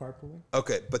like a carpooling.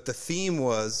 Okay, but the theme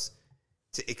was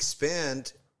to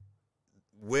expand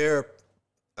where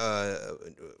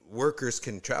workers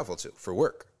can travel to for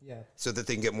work. Yeah. So that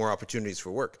they can get more opportunities for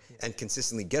work and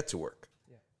consistently get to work.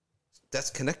 Yeah.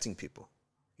 That's connecting people.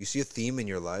 You see a theme in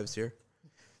your lives here?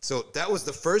 So that was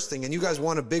the first thing, and you guys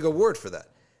won a big award for that.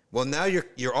 Well, now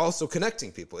you're also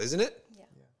connecting people, isn't it? Yeah.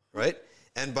 Right?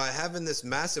 And by having this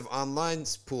massive online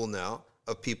pool now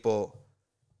of people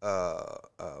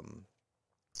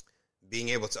being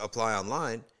able to apply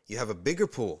online, you have a bigger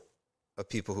pool of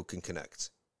people who can connect.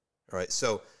 All right.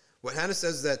 So what Hannah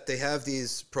says is that they have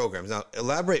these programs. Now,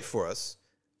 elaborate for us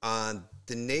on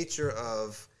the nature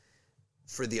of,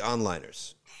 for the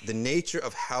onliners, the nature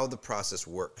of how the process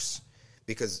works.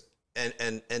 Because,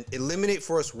 and eliminate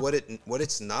for us what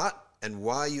it's not and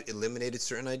why you eliminated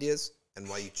certain ideas and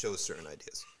why you chose certain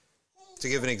ideas. To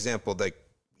give an example, like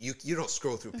you don't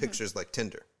scroll through pictures like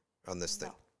Tinder on this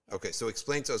thing. Okay, so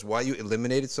explain to us why you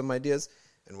eliminated some ideas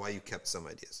and why you kept some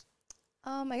ideas.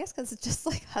 I guess because it's just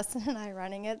like Hassan and I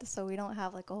running it, so we don't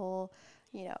have like a whole,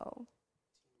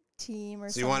 team or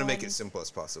so you want to make it simple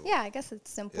as possible. Yeah, I guess it's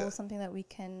simple, something that we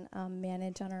can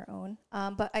manage on our own.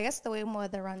 But I guess the way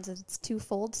Mawadda runs is it's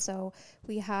twofold. So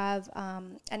we have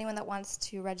anyone that wants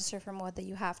to register for Mawadda,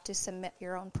 you have to submit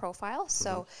your own profile.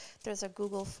 So there's a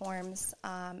Google Forms,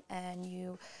 and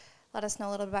you let us know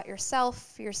a little bit about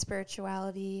yourself, your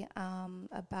spirituality,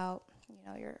 about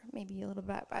maybe a little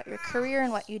bit about your career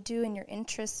and what you do and your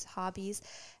interests, hobbies.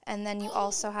 And then you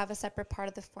also have a separate part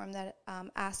of the form that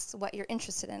asks what you're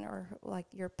interested in, or like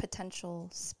your potential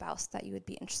spouse that you would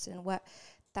be interested in, what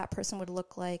that person would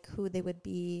look like, who they would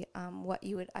be, what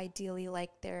you would ideally like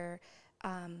their,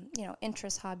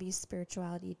 interests, hobbies,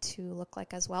 spirituality to look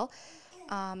like as well.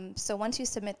 So once you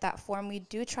submit that form, we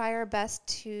do try our best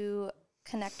to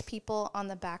connect people on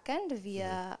the back end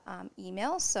via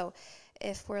email. So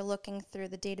if we're looking through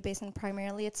the database, and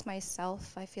primarily it's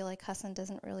myself, I feel like Hassan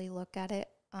doesn't really look at it.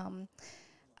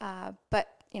 But,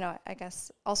 I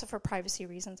guess also for privacy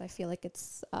reasons, I feel like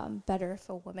it's better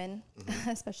for women,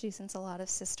 especially since a lot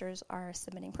of sisters are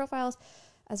submitting profiles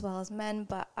as well as men.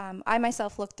 But I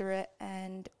myself looked through it,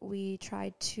 and we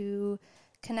tried to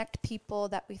connect people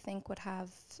that we think would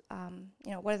have,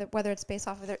 whether it's based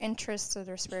off of their interests or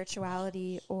their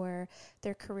spirituality or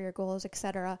their career goals,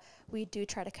 etc. We do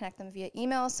try to connect them via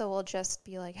email. So we'll just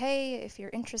be like, hey, if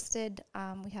you're interested,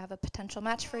 we have a potential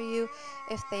match for you.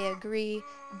 If they agree,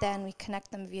 then we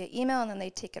connect them via email, and then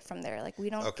they take it from there. Like, we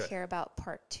don't care about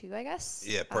part two, I guess.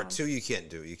 Yeah, part two you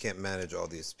can't do. You can't manage all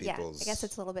these people's I guess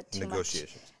it's a little bit too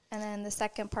negotiations. Much. And then the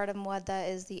second part of Mawadda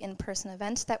is the in-person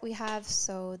events that we have,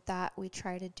 so that we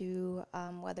try to do,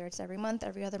 whether it's every month,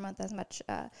 every other month, as much,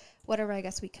 whatever I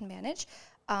guess we can manage.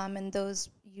 And those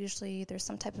usually there's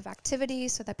some type of activity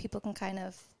so that people can kind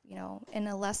of, in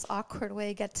a less awkward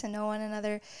way, get to know one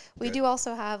another. We do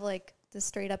also have like the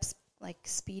straight up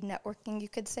speed networking, you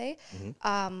could say,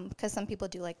 because some people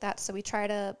do like that. So we try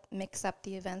to mix up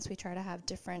the events. We try to have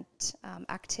different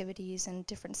activities and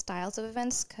different styles of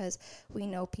events, because we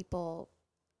know people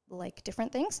like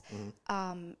different things.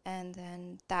 And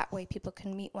then that way people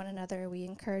can meet one another. We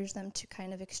encourage them to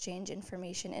kind of exchange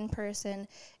information in person.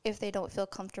 If they don't feel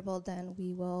comfortable, then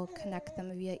we will connect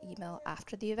them via email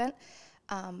after the event.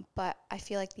 But I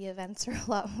feel like the events are a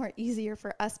lot more easier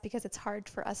for us, because it's hard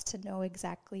for us to know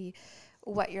exactly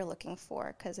what you're looking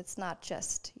for, because it's not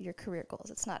just your career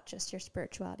goals. It's not just your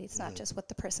spirituality. It's not just what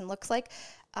the person looks like.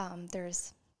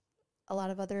 There's a lot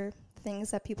of other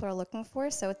things that people are looking for.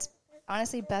 So it's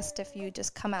honestly best if you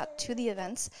just come out to the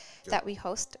events that we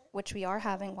host, which we are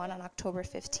having one on October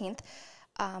 15th.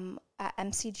 At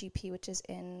MCGP, which is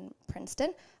in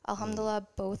Princeton. Alhamdulillah,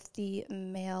 both the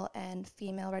male and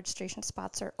female registration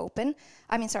spots are open.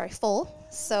 Full.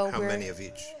 So how many of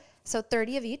each? So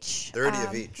 30 of each. 30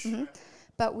 of each.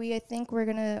 But I think we're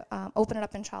going to open it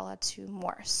up, inshallah, to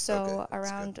more. So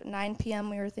around 9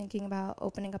 p.m., we were thinking about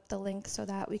opening up the link so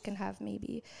that we can have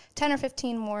maybe 10 or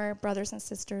 15 more brothers and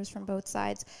sisters from both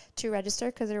sides to register,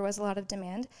 because there was a lot of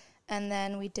demand. And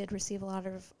then we did receive a lot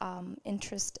of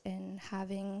interest in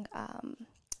having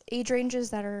age ranges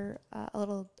that are a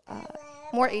little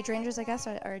more age ranges, I guess,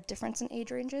 or a difference in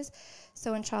age ranges.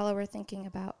 So inshallah, we're thinking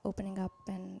about opening up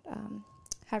and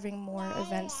having more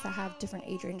events that have different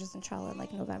age ranges, inshallah, in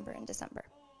like November and December.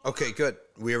 Okay, good.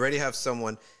 We already have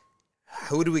someone.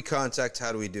 Who do we contact?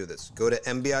 How do we do this? Go to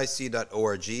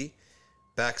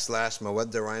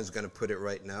nbic.org/Mawadda. Ryan's going to put it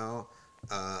right now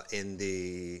in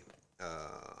the...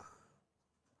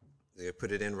 They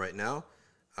put it in right now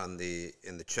in the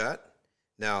chat.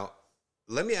 Now,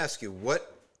 let me ask you,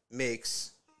 what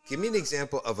makes Give me an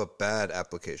example of a bad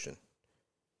application.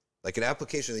 Like an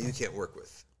application that you can't work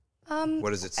with. What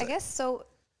does it say? I guess so.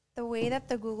 The way that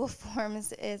the Google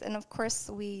Forms is, and of course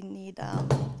we need,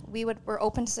 we're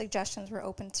open to suggestions. We're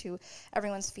open to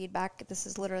everyone's feedback. This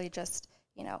is literally just,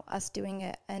 us doing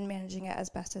it and managing it as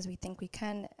best as we think we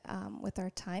can with our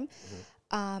time.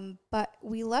 But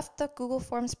we left the Google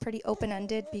Forms pretty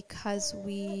open-ended because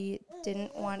we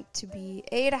didn't want to be,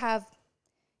 to have,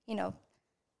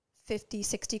 50,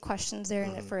 60 questions there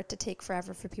and for it to take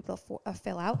forever for people to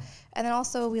fill out. And then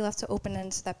also we left it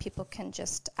open-ended so that people can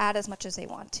just add as much as they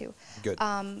want to. Good.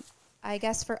 I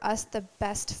guess for us, the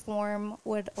best form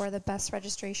or the best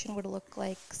registration would look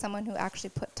like someone who actually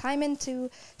put time into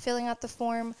filling out the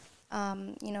form.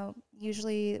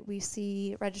 Usually we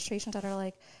see registrations that are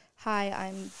like, hi,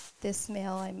 I'm this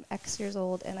male, I'm X years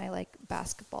old, and I like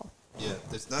basketball. Yeah,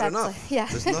 there's not enough.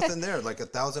 There's nothing there. Like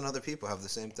 1,000 other people have the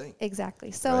same thing.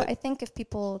 Exactly. So right? I think if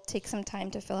people take some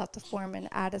time to fill out the form and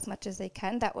add as much as they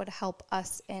can, that would help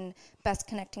us in best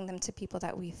connecting them to people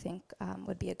that we think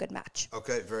would be a good match.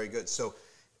 Okay, very good. So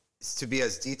to be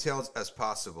as detailed as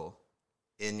possible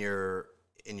in your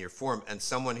form, and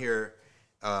someone here,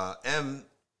 M,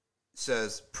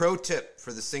 says, pro tip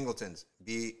for the singletons,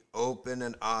 be open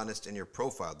and honest in your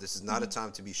profile. This is not a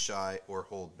time to be shy or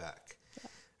hold back.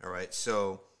 All right,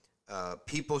 so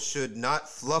people should not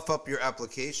fluff up your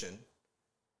application,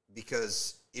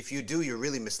 because if you do, you're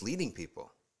really misleading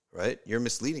people, right? You're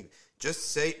misleading.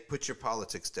 Just put your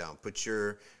politics down, put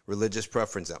your religious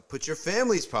preference down, put your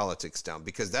family's politics down,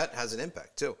 because that has an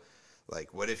impact too.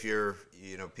 Like, what if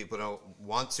people don't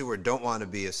want to or don't want to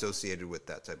be associated with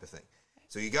that type of thing?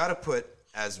 So you got to put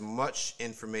as much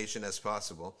information as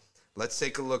possible. Let's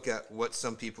take a look at what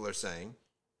some people are saying.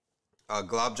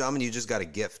 Glab Jamun, you just got a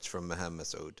gift from Maham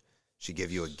Masood. She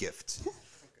gave you a gift.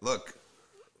 Look,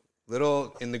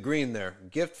 little in the green there.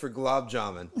 Gift for Glab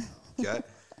Jamun. Okay?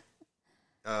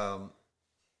 All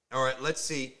right, let's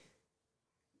see.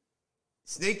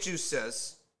 Snake Juice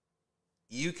says,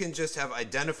 you can just have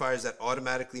identifiers that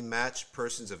automatically match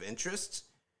persons of interest,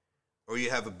 or you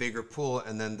have a bigger pool,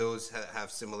 and then those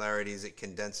have similarities. It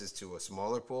condenses to a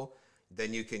smaller pool.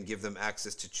 Then you can give them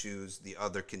access to choose the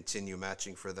other continue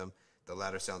matching for them. The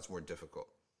latter sounds more difficult,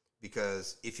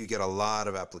 because if you get a lot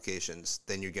of applications,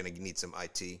 then you're going to need some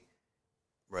IT,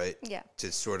 right? Yeah.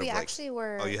 To sort of actually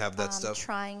were you have that stuff?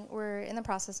 We're in the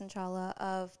process, inshallah,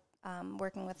 of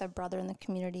working with a brother in the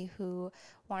community who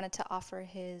wanted to offer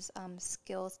his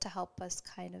skills to help us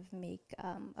kind of make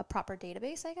a proper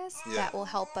database, I guess, that will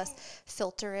help us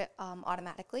filter it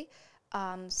automatically.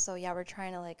 We're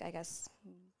trying to,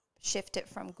 shift it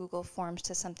from Google Forms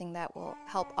to something that will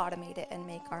help automate it and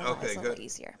make our lives a little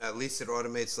easier. At least it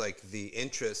automates the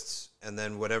interests, and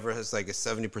then whatever has a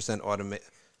 70% automate.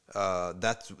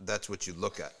 That's what you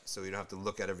look at. So you don't have to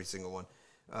look at every single one.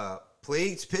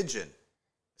 Plagued Pigeon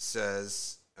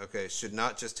says, should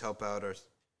not just help out our.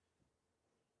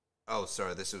 Oh,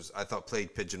 sorry. I thought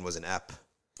Plagued Pigeon was an app,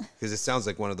 because it sounds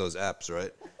like one of those apps,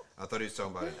 right? I thought he was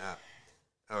talking about an app.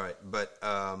 All right, but.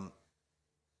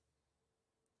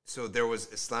 So there was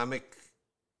Islamic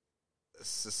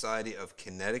Society of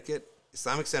Connecticut,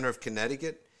 Islamic Center of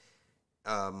Connecticut.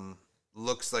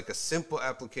 Looks like a simple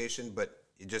application, but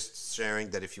you're just sharing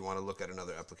that if you want to look at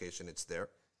another application, it's there.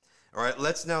 All right,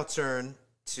 let's now turn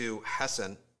to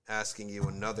Hassan, asking you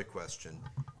another question.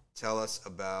 Tell us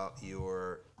about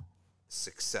your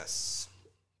success,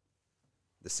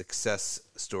 the success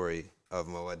story of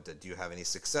Mawadda. Do you have any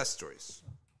success stories?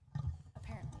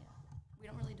 Apparently, we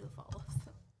don't really do the follow-ups.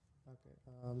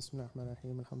 بسم الله الرحمن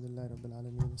الرحيم الحمد لله رب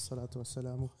العالمين والصلاة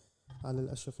والسلام على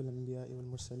الأشرف الأنبياء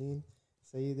والمرسلين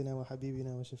سيدنا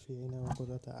وحبيبنا وشفيعنا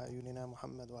وقرة أعيننا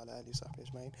محمد وعلى آله وصحبه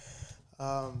أجمعين.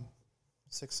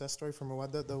 Success story from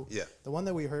Mawadda. The one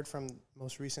that we heard from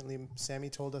most recently, Sammy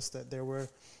told us that there were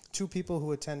 2 people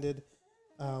who attended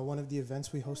one of the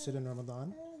events we hosted in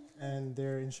Ramadan, and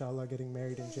they're inshallah getting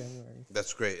married in January.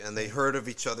 That's great. And they heard of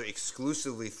each other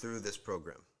exclusively through this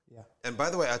program. Yeah. And by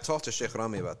the way, I talked to Sheikh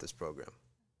Rami about this program.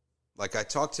 I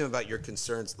talked to him about your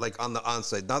concerns, on the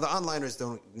on-site. Now, the onliners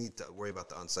don't need to worry about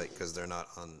the on-site because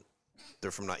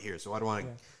they're from not here. So I don't want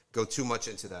to go too much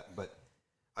into that. But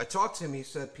I talked to him. He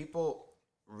said people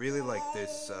really like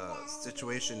this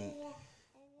situation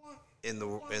in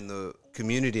the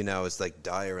community now is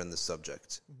dire in the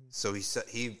subject. Mm-hmm. So he said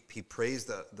he praised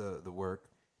the work,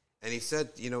 and he said,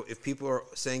 if people are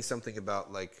saying something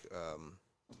about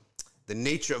the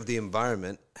nature of the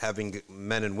environment, having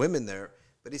men and women there.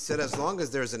 But he said as long as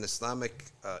there's an Islamic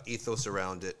ethos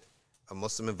around it, a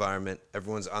Muslim environment,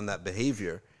 everyone's on that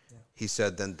behavior, he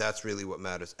said, then that's really what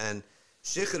matters. And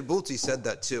Sheikh al-Bulti said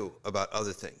that too about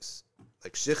other things.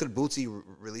 Like Sheikh al-Bulti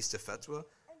released a fatwa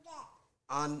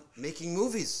on making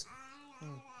movies,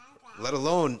 let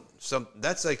alone some.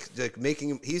 That's like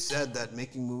making. He said that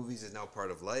making movies is now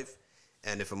part of life,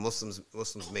 and if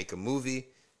Muslims make a movie,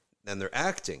 and they're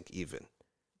acting even,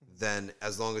 then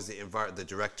as long as the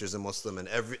director's a Muslim and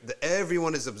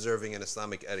everyone is observing an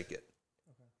Islamic etiquette.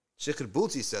 Okay. Sheikh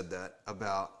al-Bulti said that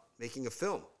about making a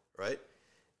film, right?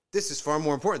 This is far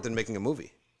more important than making a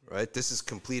movie, right? This is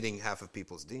completing half of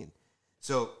people's deen.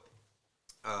 So,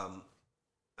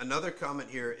 another comment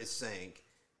here is saying,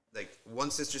 like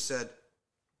one sister said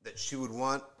that she would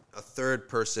want a third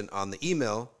person on the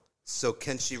email. So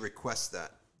can she request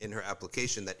that in her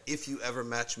application that if you ever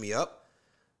match me up,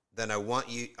 then I don't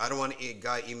want a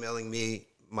guy emailing me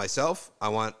myself. I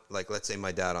want, like, let's say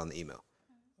my dad on the email.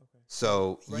 Okay.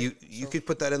 So you could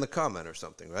put that in the comment or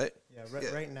something, right? Yeah.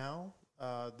 Right now,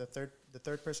 the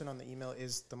third person on the email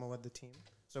is the Mawadda team.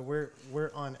 So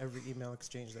we're on every email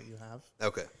exchange that you have.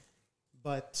 Okay.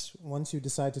 But once you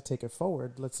decide to take it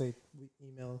forward, let's say we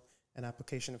email an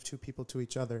application of two people to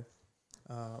each other.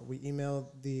 We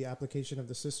email the application of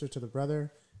the sister to the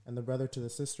brother and the brother to the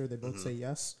sister. They both say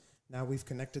yes. Now we've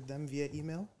connected them via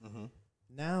email. Mm-hmm.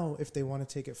 Now, if they want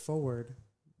to take it forward,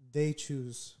 they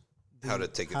choose how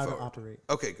to operate.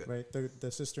 Okay, good. Right.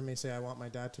 The sister may say, I want my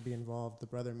dad to be involved. The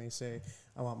brother may say,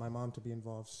 I want my mom to be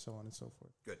involved, so on and so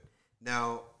forth. Good.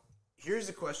 Now, here's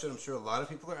a question I'm sure a lot of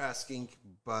people are asking,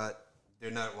 but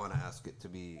they not want to ask it to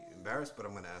be embarrassed, but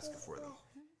I'm going to ask it for them.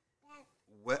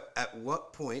 At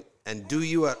what point, and do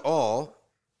you at all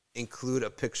include a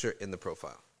picture in the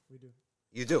profile? We do.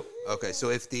 You do? Okay,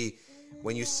 so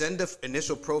when you send the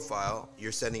initial profile,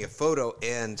 you're sending a photo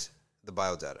and the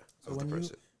biodata of the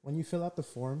person. When you fill out the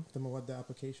form, the Mawadda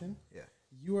application,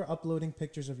 you are uploading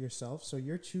pictures of yourself, so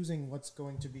you're choosing what's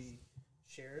going to be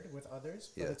shared with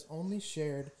others, but it's only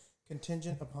shared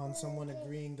contingent upon someone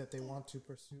agreeing that they want to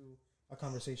pursue a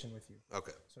conversation with you.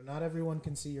 Okay. So not everyone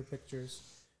can see your pictures.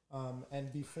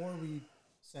 And before we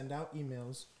send out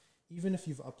emails, even if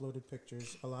you've uploaded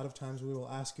pictures, a lot of times we will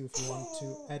ask you if you want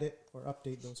to edit or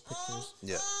update those pictures.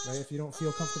 Yeah. Right? If you don't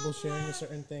feel comfortable sharing a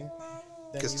certain thing,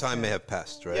 because time may have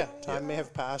passed, right? Yeah, time may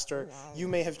have passed, or you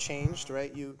may have changed,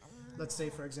 right? Let's say,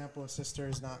 for example, a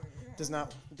sister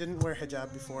didn't wear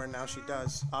hijab before, and now she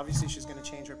does. Obviously, she's going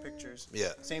to change her pictures.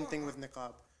 Yeah. Same thing with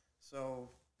niqab. So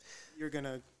you're going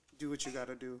to do what you got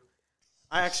to do.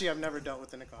 I've never dealt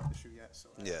with the niqab issue yet, so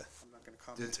I'm not going to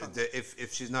comment on it.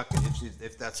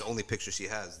 If that's the only picture she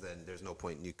has, then there's no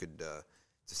point you could to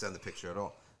send the picture at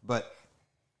all. But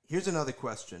here's another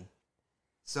question.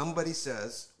 Somebody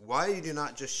says, why do you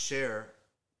not just share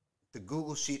the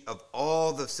Google Sheet of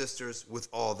all the sisters with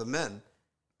all the men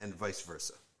and vice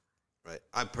versa? Right?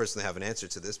 I personally have an answer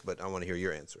to this, but I want to hear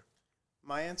your answer.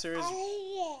 My answer is,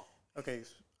 okay,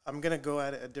 I'm going to go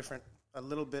at it a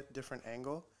little bit different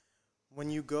angle. When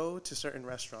you go to certain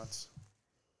restaurants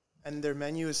and their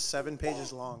menu is 7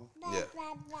 pages long,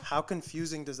 how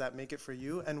confusing does that make it for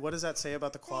you? And what does that say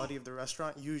about the quality of the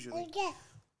restaurant usually?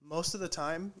 Most of the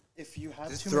time, if you have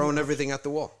just throwing everything at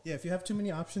the wall. Yeah, if you have too many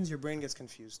options, your brain gets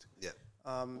confused. Yeah.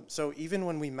 So even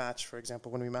when we match, for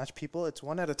example, when we match people, it's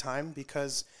one at a time,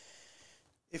 because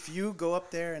if you go up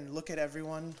there and look at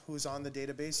everyone who's on the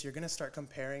database, you're going to start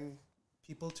comparing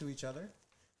people to each other,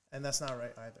 and that's not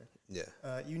right either.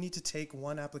 Yeah. You need to take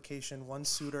one application, one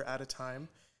suitor at a time,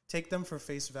 take them for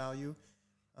face value.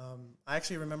 I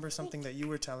actually remember something that you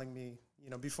were telling me,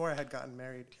 before I had gotten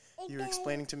married. You were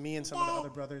explaining to me and some of the other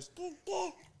brothers,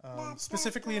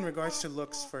 specifically in regards to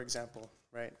looks, for example,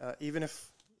 right? Even if,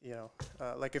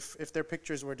 like if their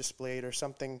pictures were displayed or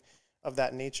something of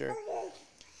that nature,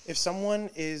 if someone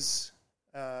is,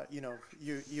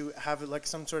 you have like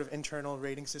some sort of internal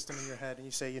rating system in your head, and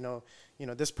you say,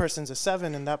 this person's a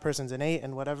 7 and that person's an 8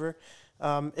 and whatever,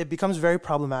 it becomes very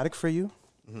problematic for you,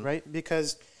 right?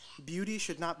 Because beauty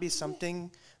should not be something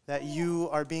that you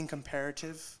are being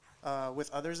comparative with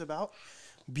others about.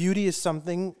 Beauty is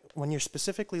something, when you're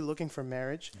specifically looking for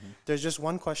marriage, there's just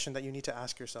one question that you need to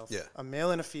ask yourself. Yeah. A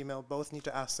male and a female both need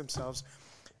to ask themselves,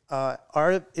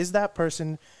 is that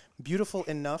person beautiful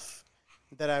enough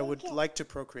that I would like to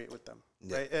procreate with them?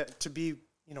 Yeah. Right? To be,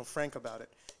 frank about it.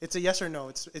 It's a yes or no.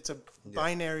 It's a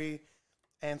binary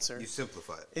answer. You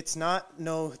simplify it. It's not,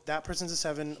 no, that person's a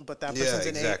 7, but that person's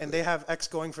an 8, and they have X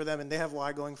going for them, and they have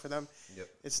Y going for them. Yep.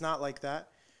 It's not like that.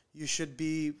 You should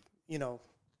be,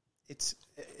 it's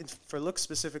for looks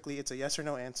specifically, it's a yes or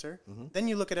no answer. Then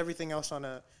you look at everything else on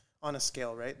a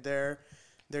scale, right? Their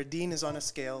deen is on a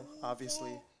scale,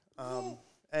 obviously.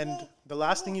 And the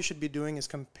last thing you should be doing is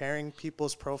comparing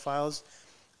people's profiles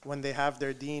when they have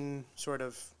their deen sort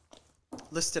of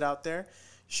listed out there,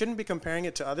 you shouldn't be comparing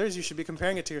it to others. You should be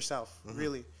comparing it to yourself,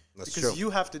 really. That's because true. you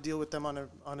have to deal with them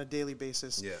on a daily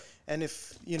basis. Yeah. And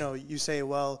if, you say,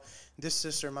 well, this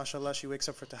sister, mashallah, she wakes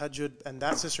up for tahajjud, and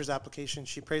that sister's application,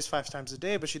 she prays 5 times a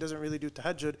day, but she doesn't really do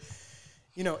tahajjud.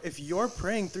 If you're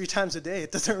praying 3 times a day,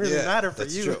 it doesn't really matter for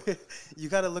you. You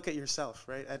got to look at yourself,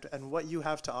 right? And what you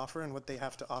have to offer and what they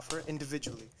have to offer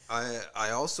individually.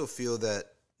 I also feel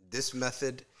that this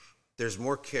method, there's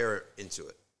more care into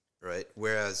it, right?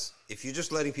 Whereas if you're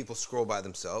just letting people scroll by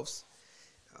themselves,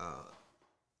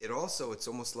 it's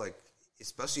almost like,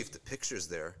 especially if the picture's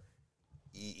there,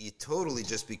 it totally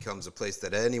just becomes a place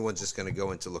that anyone's just going to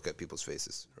go in to look at people's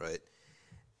faces, right?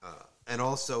 And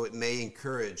also, it may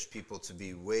encourage people to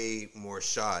be way more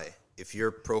shy. If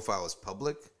your profile is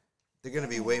public, they're going to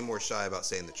be way more shy about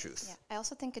saying the truth. Yeah, I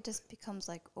also think it just becomes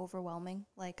like overwhelming.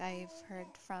 Like I've heard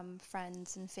from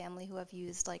friends and family who have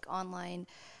used like online,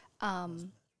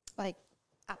 like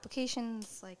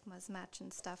applications like Match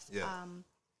and stuff. Yeah.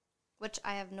 Which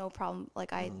I have no problem.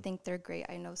 Like I think they're great.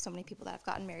 I know so many people that have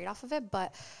gotten married off of it,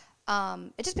 but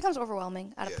it just becomes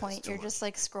overwhelming at a point. You're just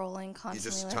like scrolling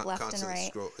constantly, like left and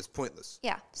right. It's pointless.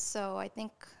 Yeah. So I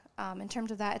think in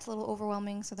terms of that, it's a little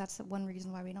overwhelming. So that's one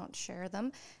reason why we don't share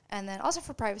them. And then also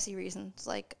for privacy reasons,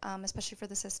 like especially for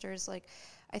the sisters, like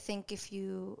I think if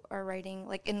you are writing,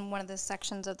 like in one of the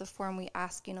sections of the form, we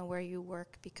ask, where you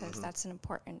work, because that's an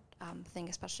important thing,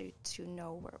 especially to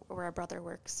know where a brother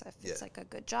works, if it's like a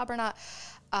good job or not.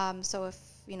 So if,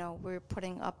 we're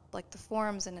putting up like the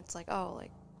forms and it's like, oh,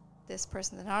 like this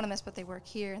person's anonymous, but they work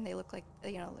here and they look like,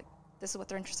 like this is what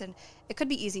they're interested in. It could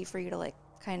be easy for you to like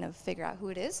kind of figure out who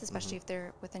it is, especially if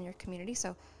they're within your community.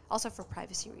 So also for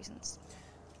privacy reasons.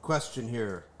 Question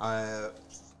here.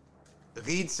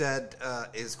 Reed said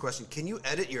his question, can you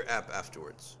edit your app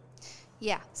afterwards?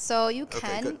 Yeah, so you can.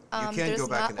 Okay, good. You can go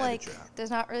back and edit your app. There's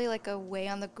not really like a way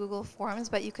on the Google Forms,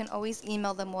 but you can always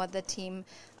email them with the team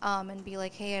and be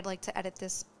like, hey, I'd like to edit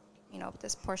this,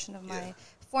 this portion of my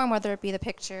form, whether it be the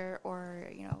picture or,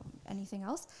 anything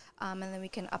else. And then we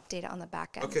can update it on the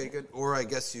back end. Okay, good. Or I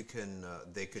guess you can,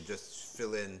 they could just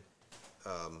fill in,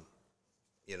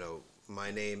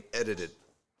 my name edited.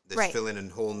 Just fill in a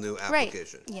whole new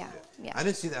application. Right. Yeah. I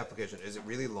didn't see the application. Is it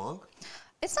really long?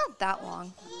 It's not that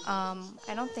long.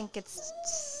 I don't think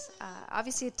it's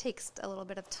obviously it takes a little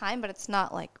bit of time, but it's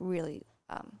not like really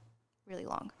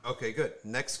long. Okay, good.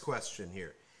 Next question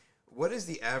here. What is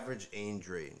the average age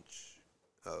range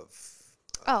of...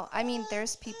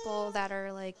 there's people that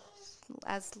are like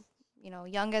as,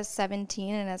 young as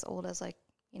 17 and as old as like,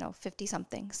 50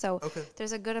 something. So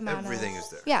there's a good amount Everything is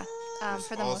there. Yeah. There's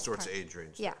for the all most sorts part. of age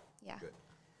ranges. Yeah. Good.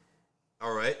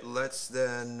 All right, let's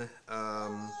then...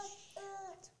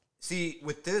 see,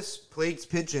 with this, Plague's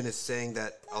Pigeon is saying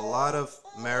that a lot of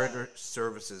marriage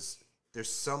services, there's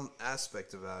some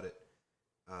aspect about it.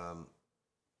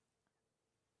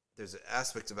 There's an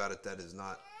aspect about it that is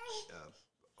not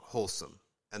wholesome,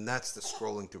 and that's the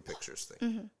scrolling through pictures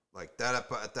thing. Like that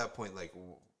at that point, like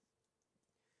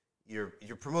you're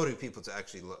promoting people to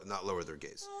actually not lower their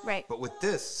gaze. Right. But with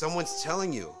this, someone's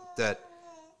telling you that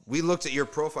we looked at your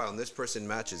profile and this person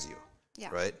matches you. Yeah.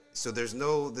 Right? So there's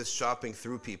this shopping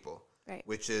through people, right,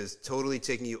 which is totally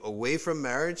taking you away from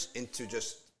marriage into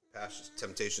just passions,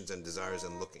 temptations, and desires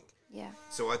and looking. Yeah.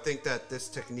 So I think that this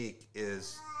technique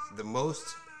is the most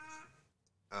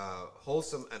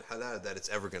wholesome and halal that it's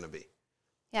ever going to be.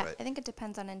 Yeah, right? I think it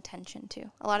depends on intention too.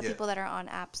 A lot of people that are on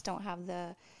apps don't have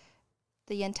the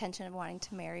intention of wanting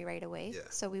to marry right away. Yeah.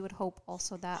 So we would hope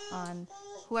also that on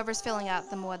whoever's filling out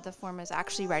the Mawadda form is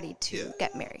actually ready to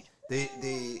get married.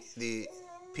 The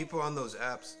people on those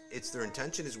apps, it's their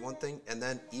intention is one thing, and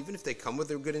then even if they come with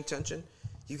their good intention,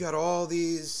 you got all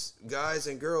these guys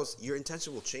and girls, your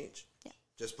intention will change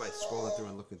just by scrolling through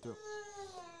and looking through.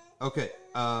 Okay,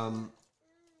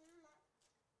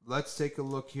 let's take a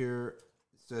look here.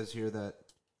 It says here that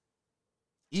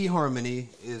eHarmony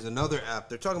is another app.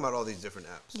 They're talking about all these different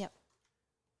apps. Yep.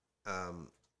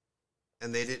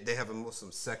 And they have a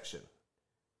Muslim section.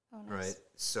 Oh, nice. Right?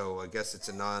 So I guess it's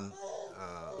a non-Islamic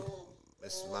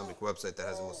website that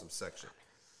has a Muslim section.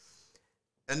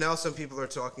 And now some people are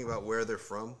talking about where they're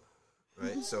from,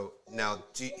 right? So now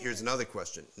here's another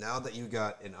question. Now that you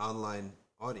got an online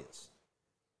audience,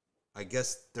 I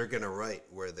guess they're going to write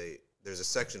there's a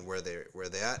section where they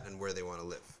at and where they want to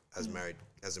live as a married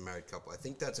couple. I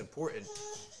think that's important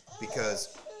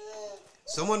because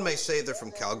someone may say they're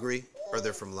from Calgary or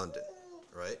they're from London,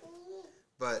 right?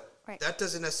 But that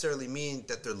doesn't necessarily mean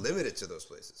that they're limited to those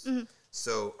places.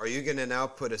 So are you going to now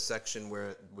put a section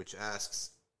which asks,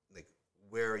 like,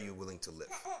 where are you willing to live?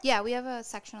 Yeah, we have a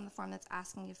section on the form that's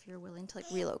asking if you're willing to like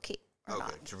relocate or Okay,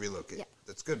 not. to relocate. Yeah.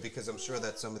 That's good because I'm sure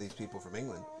that some of these people from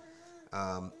England,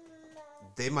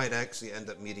 they might actually end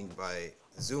up meeting by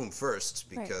Zoom first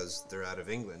because they're out of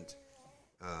England,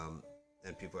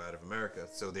 and people are out of America.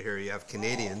 So here you have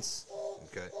Canadians.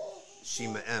 Okay,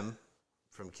 Shima M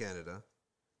from Canada.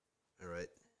 All right.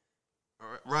 All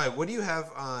right. Right. What do you have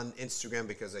on Instagram?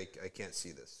 Because I can't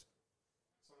see this.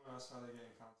 Someone asked how they get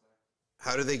in contact.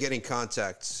 How do they get in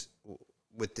contact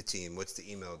with the team? What's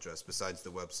the email address besides the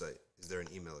website? Is there an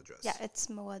email address? Yeah, it's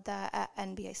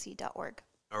mawadda@nbic.org.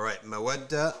 All right,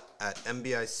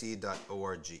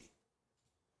 mawadda@nbic.org.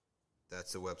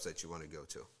 That's the website you want to go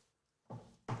to.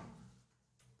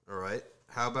 All right.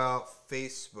 How about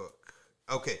Facebook?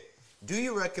 Okay. Do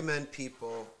you recommend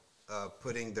people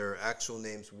putting their actual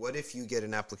names? What if you get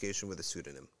an application with a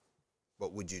pseudonym?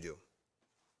 What would you do?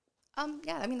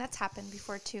 Yeah, I mean that's happened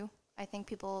before too. I think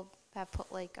people have put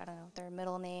like, I don't know, their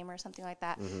middle name or something like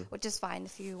that, which is fine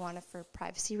if you want it for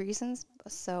privacy reasons.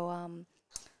 So,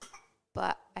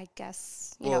 but I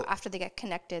guess you know after they get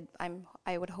connected,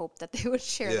 I would hope that they would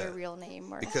share their real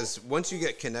name. Or because once you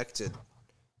get connected,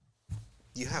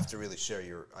 you have to really share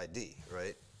your ID,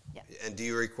 right? Yeah. And do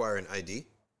you require an ID?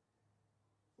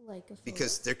 like a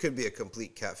Because there could be a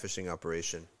complete catfishing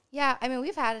operation. Yeah, I mean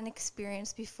we've had an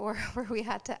experience before where we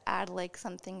had to add like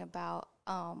something about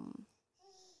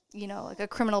you know, like a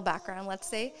criminal background, let's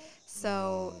say.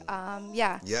 So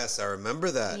yeah. Yes, I remember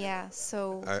that. Yeah.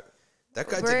 So that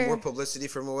guy did more publicity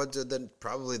for Mawadda than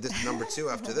probably this number 2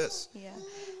 after this. Yeah.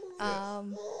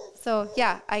 So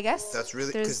yeah, I guess that's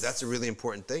really because that's a really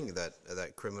important thing, that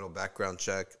criminal background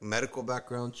check, medical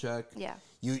background check. Yeah.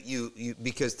 You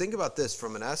because think about this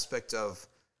from an aspect of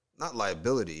not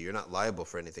liability. You're not liable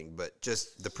for anything, but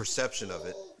just the perception of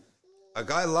it. A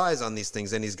guy lies on these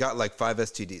things and he's got like 5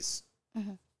 STDs.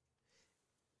 Mm-hmm.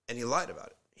 And he lied about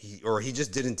it. He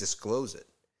just didn't disclose it.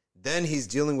 Then he's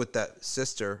dealing with that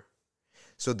sister.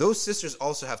 So those sisters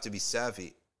also have to be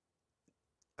savvy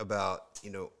about,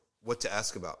 you know, what to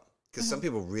ask about. Because some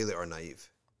people really are naive.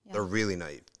 Yeah. They're really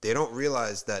naive. They don't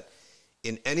realize that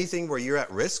in anything where you're at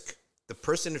risk, the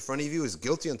person in front of you is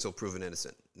guilty until proven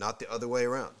innocent, not the other way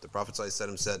around. The Prophet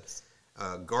ﷺ said,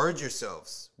 guard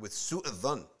yourselves with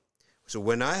su'adhan. So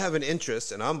when I have an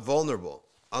interest and I'm vulnerable,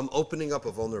 I'm opening up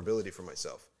a vulnerability for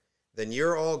myself. Then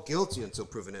you're all guilty until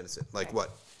proven innocent. Like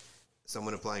what?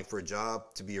 Someone applying for a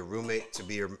job, to be your roommate, to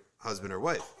be your husband or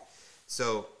wife.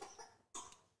 So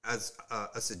as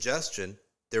a suggestion,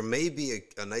 there may be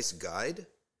a nice guide,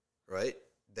 right,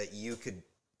 that you could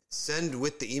send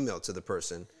with the email to the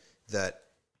person that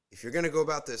if you're going to go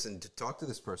about this and to talk to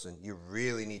this person, you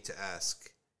really need to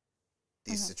ask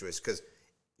these situations. Because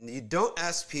you don't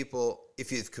ask people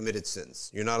if you've committed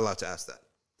sins. You're not allowed to ask that.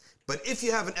 But if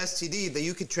you have an STD, then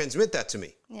you could transmit that to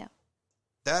me. Yeah.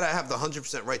 That I have the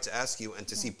 100% right to ask you and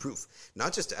to see proof.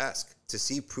 Not just to ask, to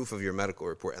see proof of your medical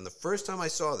report. And the first time I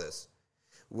saw this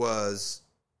was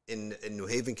in New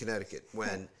Haven, Connecticut,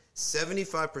 when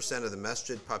 75% of the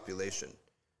masjid population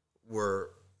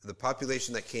were the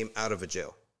population that came out of a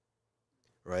jail,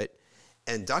 right?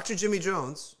 And Dr. Jimmy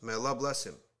Jones, may Allah bless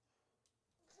him,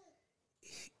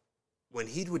 when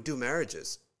he would do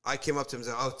marriages, I came up to him and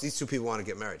said, oh, these 2 people want to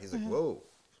get married. He's like, whoa,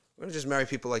 we're going to just marry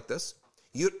people like this?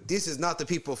 This is not the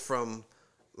people from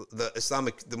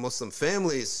the Muslim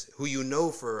families who you know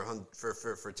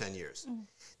for 10 years.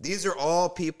 These are all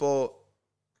people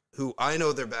who I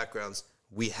know their backgrounds.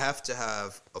 We have to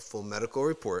have a full medical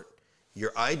report,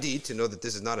 your ID to know that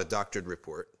this is not a doctored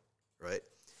report, right?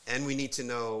 And we need to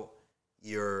know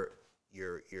your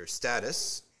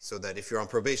status so that if you're on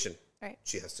probation, right,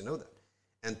 she has to know that.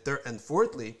 And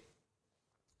fourthly,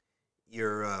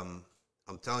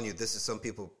 I'm telling you, this is some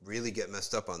people really get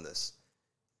messed up on this.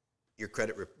 Your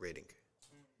credit rating,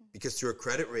 because through a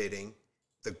credit rating,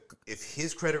 if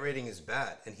his credit rating is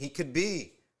bad, and he could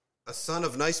be a son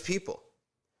of nice people,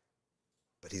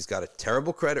 but he's got a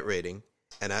terrible credit rating,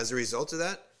 and as a result of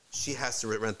that, she has to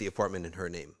rent the apartment in her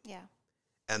name. Yeah,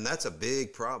 and that's a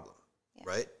big problem,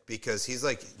 right? Because he's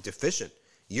like deficient.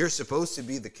 You're supposed to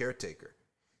be the caretaker.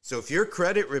 So if your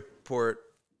credit report,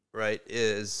 right,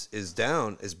 is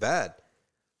down, is bad,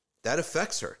 that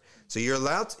affects her. So you're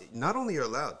allowed to, not only you're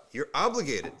allowed, you're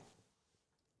obligated.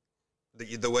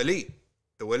 The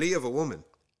wali of a woman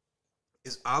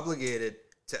is obligated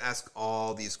to ask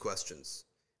all these questions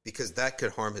because that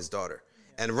could harm his daughter.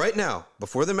 Yeah. And right now,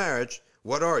 before the marriage,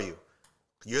 what are you?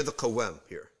 You're the qawwam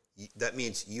here. That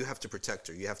means you have to protect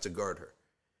her. You have to guard her,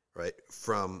 right,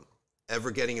 from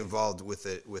ever getting involved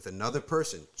with another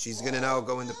person. She's going to now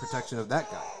go in the protection of that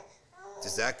guy.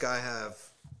 Does that guy have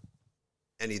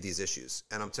any of these issues.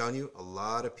 And I'm telling you, a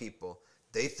lot of people,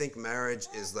 they think marriage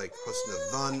is like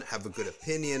husn al-dhan, have a good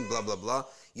opinion, blah, blah, blah.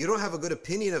 You don't have a good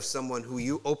opinion of someone who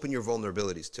you open your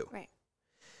vulnerabilities to. Right.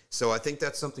 So I think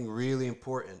that's something really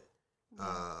important. Yeah.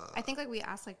 I think like we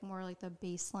asked like more like the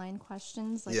baseline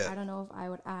questions. Like Yeah. I don't know if I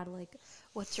would add like,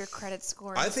 what's your credit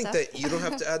score? I and think stuff. that you don't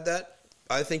have to add that.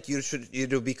 I think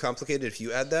it'll be complicated if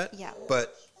you add that. Yeah.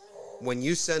 But when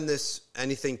you send this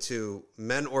anything to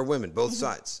men or women, both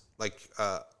sides, like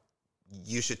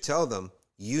you should tell them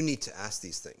you need to ask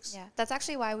these things. Yeah, that's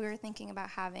actually why we were thinking about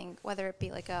having, whether it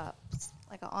be like an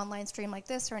online stream like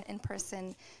this or an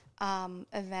in-person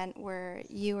event where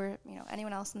you or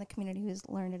anyone else in the community who's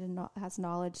learned it and has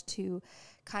knowledge to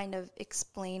kind of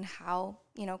explain how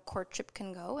courtship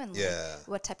can go and like,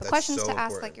 what type of questions so to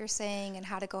ask, important. like you're saying, and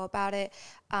how to go about it.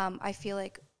 I feel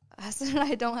like Hassan and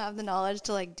I don't have the knowledge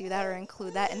to like do that or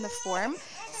include that in the form,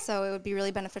 so it would be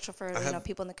really beneficial for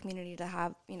people in the community to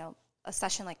have a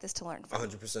session like this to learn from.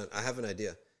 100%. I have an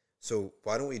idea. So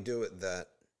why don't we do it that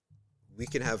we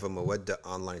can have a Mawadda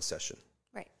online session,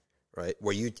 right?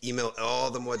 Where you email all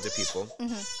the Mawadda people.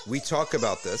 We talk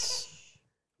about this.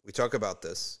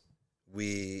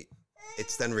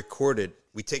 It's then recorded.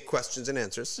 We take questions and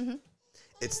answers.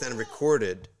 It's then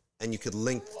recorded, and you could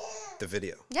link the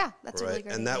video. Yeah, that's a really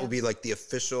great And that idea. will be like the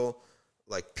official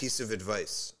like piece of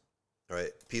advice,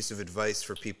 right? Piece of advice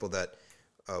for people that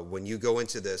when you go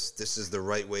into this is the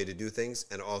right way to do things,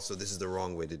 and also this is the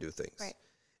wrong way to do things. Right.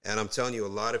 And I'm telling you, a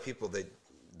lot of people, they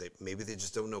maybe they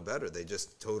just don't know better. They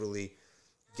just totally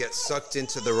get sucked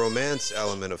into the romance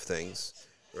element of things,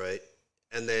 right?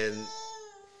 And then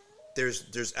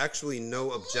there's actually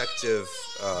no objective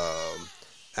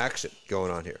action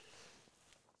going on here.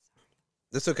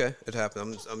 That's okay. It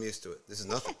happened. I'm used to it. This is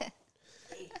nothing.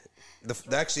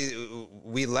 Actually,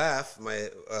 we laugh. My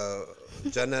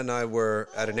Jannah and I were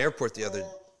at an airport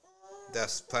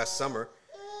past summer,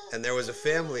 and there was a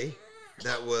family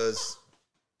that was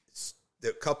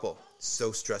the couple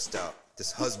so stressed out.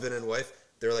 This husband and wife,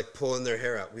 they're like pulling their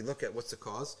hair out. We look at what's the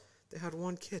cause. They had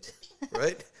one kid,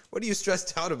 right? What are you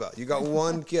stressed out about? You got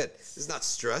one kid. It's not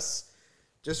stress.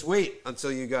 Just wait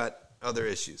until you got other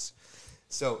issues.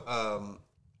 So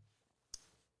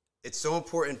it's so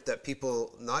important that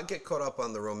people not get caught up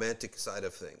on the romantic side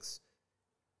of things.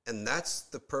 And that's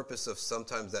the purpose of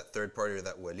sometimes that third party or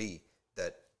that wali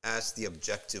that asks the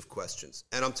objective questions.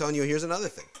 And I'm telling you, here's another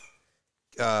thing.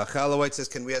 Khala White says,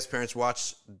 can we as parents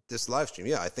watch this live stream?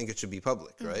 Yeah, I think it should be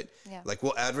public, right? Yeah. Like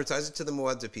we'll advertise it to the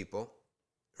Mawadda people,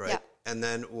 right? Yeah. And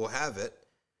then we'll have it.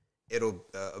 It'll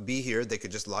be here. They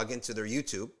could just log into their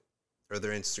YouTube or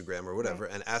their Instagram or whatever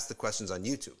and ask the questions on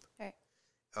YouTube. Right.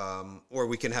 Or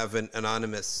we can have an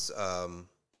anonymous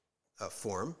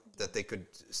form that they could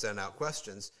send out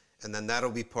questions, and then that'll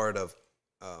be part of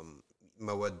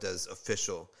Mawadda's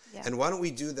official. Yeah. And why don't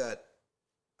we do that?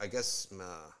 I guess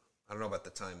I don't know about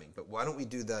the timing, but why don't we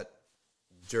do that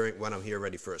when I'm here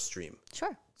ready for a stream?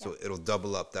 Sure. So it'll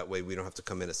double up. That way we don't have to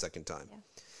come in a second time.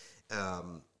 Yeah.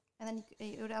 And then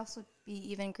it would also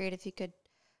be even great if you could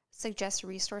suggest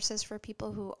resources for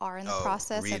people who are in the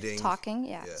process reading. of talking.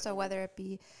 Yeah. So whether it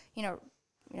be,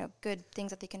 good things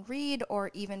that they can read, or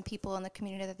even people in the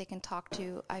community that they can talk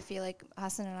to. I feel like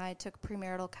Hassan and I took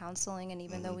premarital counseling, and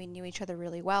even though we knew each other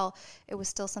really well, it was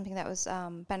still something that was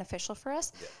beneficial for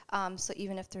us. Yeah. So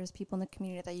even if there's people in the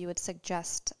community that you would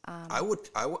suggest, I want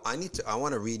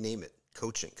to rename it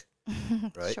coaching,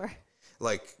 right? Sure.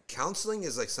 Like counseling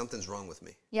is like something's wrong with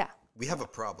me. Yeah. We have a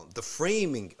problem. The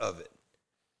framing of it,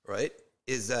 right,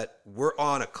 is that we're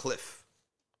on a cliff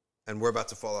and we're about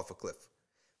to fall off a cliff.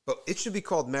 But it should be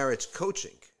called marriage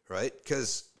coaching, right?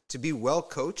 Because to be well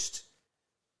coached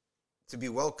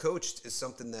is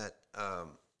something that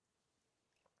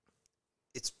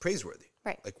it's praiseworthy.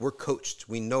 Right. Like we're coached.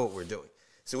 We know what we're doing.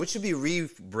 So it should be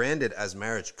rebranded as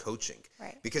marriage coaching.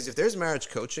 Right. Because if there's marriage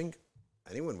coaching,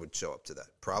 anyone would show up to that,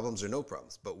 problems or no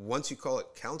problems. But once you call it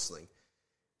counseling,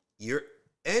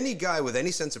 any guy with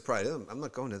any sense of pride, I'm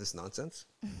not going to this nonsense,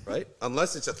 right?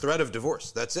 Unless it's a threat of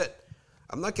divorce. That's it.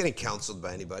 I'm not getting counseled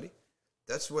by anybody.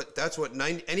 That's what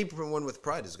anyone with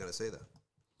pride is going to say that.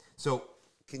 So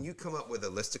can you come up with a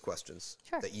list of questions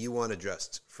that you want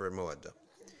addressed for Mawadda?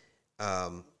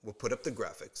 We'll put up the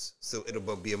graphics. So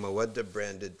it'll be a Mawadda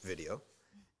branded video.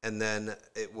 And then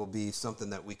it will be something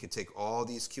that we could take all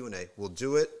these Q&A. We'll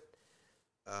do it,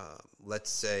 let's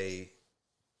say,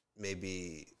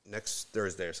 maybe next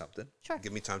Thursday or something. Sure.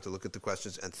 Give me time to look at the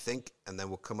questions and think, and then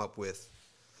we'll come up with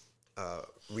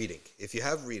reading. If you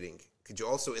have reading, could you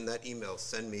also in that email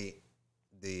send me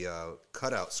the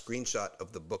cutout screenshot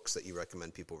of the books that you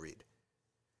recommend people read?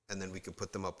 and then we could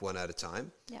put them up one at a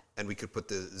time. Yeah. And we could put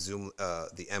the Zoom,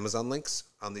 the Amazon links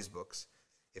on these books.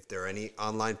 If there are any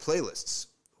online playlists,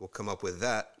 we'll come up with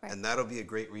that, Right. and that'll be a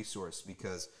great resource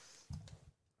because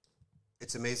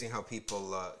it's amazing how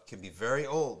people can be very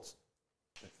old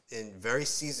and very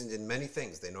seasoned in many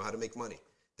things. They know how to make money.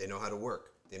 They know how to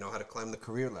work. They know how to climb the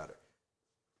career ladder.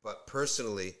 But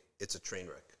personally, it's a train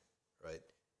wreck, right?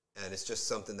 And it's just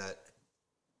something that,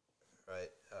 right,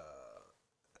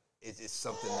 it's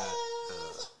something that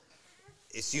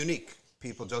it's unique.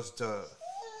 People just, all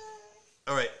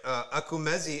right,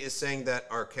 Akumezi is saying that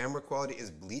our camera quality is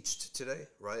bleached today,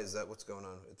 right? Is that what's going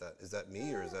on with that? Is that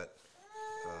me or is that?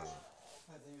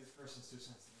 I think this person's too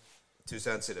sensitive. Too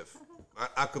sensitive.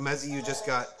 Akumezi, you just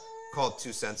got called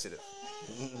too sensitive.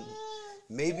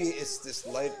 Maybe it's this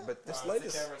light, but this light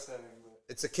is... Camera setting,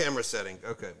 but It's a camera setting.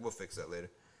 Okay, we'll fix that later.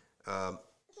 All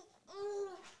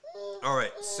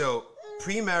right, so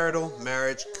premarital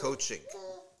marriage coaching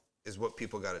is what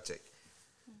people got to take.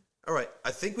 All right,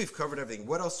 I think we've covered everything.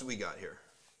 What else do we got here?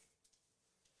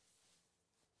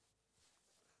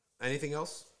 Anything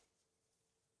else?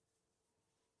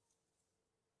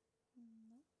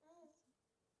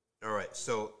 All right,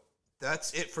 so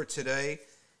that's it for today.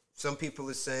 Some people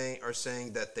are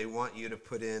saying that they want you to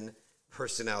put in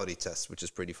personality tests, which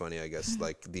is pretty funny, I guess.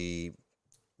 Like the,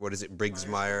 what is it,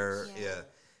 Briggs-Meyer? Yeah.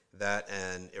 That,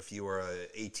 and if you are a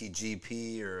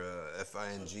ATGP or a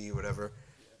FING, whatever.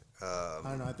 I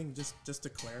don't know. I think just to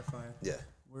clarify, Yeah.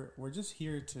 we're just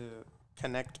here to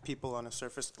connect people on a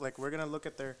surface. Like, we're gonna look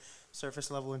at their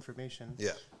surface level information.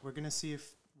 Yeah. We're gonna see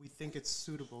if we think it's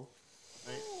suitable,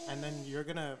 right? And then you're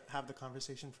gonna have the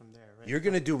conversation from there, right? You're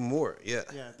going to do more, yeah.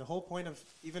 Yeah, the whole point of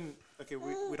even, okay,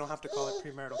 we don't have to call it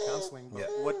premarital counseling, but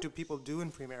Yeah. what do people do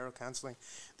in premarital counseling?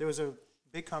 There was a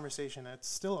big conversation that's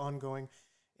still ongoing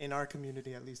in our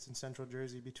community, at least in Central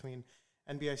Jersey, between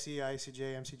NBIC,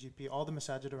 ICJ, MCGP, all the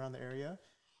masajid around the area,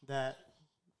 that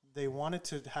they wanted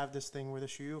to have this thing where the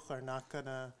shuyukh are not going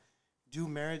to do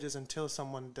marriages until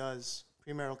someone does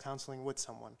premarital counseling with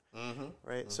someone,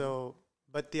 right? So,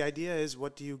 but the idea is,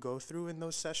 what do you go through in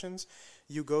those sessions?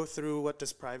 You go through, what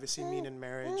does privacy mean in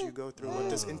marriage? You go through, what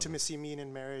does intimacy mean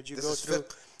in marriage? You This go is through,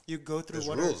 fiqh. you go through There's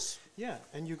what rules.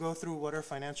 and you go through what are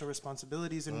financial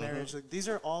responsibilities in marriage. Like, these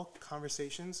are all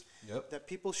conversations Yep. that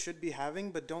people should be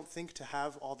having, but don't think to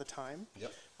have all the time.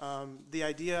 Yep. The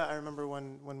idea, I remember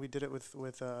when we did it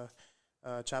with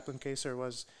Chaplain Kaser,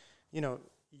 was,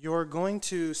 you're going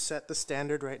to set the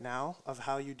standard right now of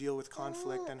how you deal with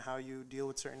conflict and how you deal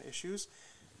with certain issues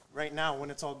right now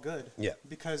when it's all good. Yeah.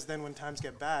 Because then when times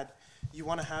get bad, you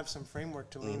want to have some framework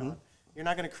to lean on. You're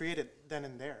not going to create it then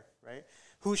and there, right?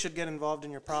 Who should get involved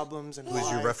in your problems and Who's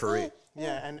your why? referee?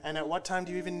 Yeah, and at what time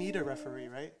do you even need a referee,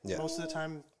 right? Yeah. Most of the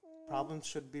time, problems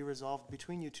should be resolved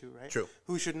between you two, right? True.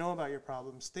 Who should know about your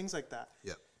problems? Things like that.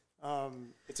 Yeah.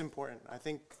 It's important. I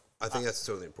think that's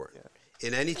totally important.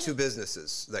 In any two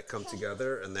businesses that come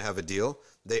together and they have a deal,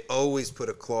 they always put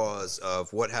a clause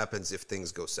of what happens if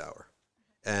things go sour.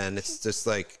 And it's just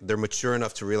like they're mature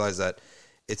enough to realize that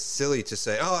it's silly to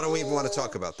say, oh, I don't even want to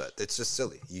talk about that. It's just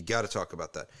silly. You got to talk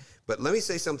about that. But let me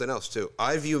say something else, too.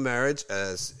 I view marriage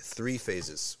as 3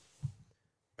 phases.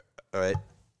 All right?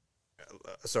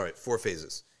 4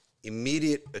 phases.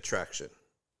 Immediate attraction.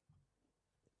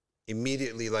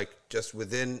 Immediately, like just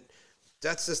within,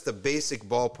 that's just the basic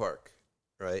ballpark,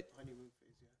 right?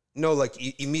 No,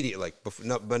 like immediate, like before,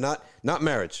 no, but not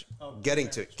marriage.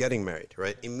 Getting married,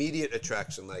 right? Immediate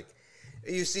attraction, like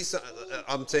you see.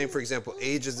 I'm saying, for example,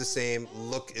 age is the same,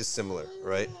 look is similar,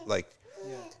 right? Like,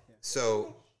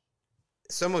 so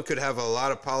someone could have a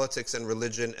lot of politics and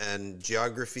religion and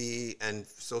geography and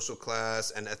social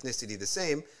class and ethnicity the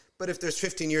same, but if there's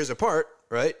 15 years apart,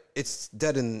 right, it's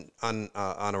dead on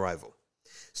arrival.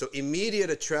 So immediate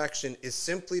attraction is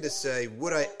simply to say,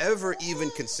 would I ever even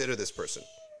consider this person?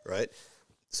 Right?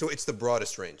 So it's the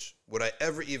broadest range. Would I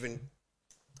ever even,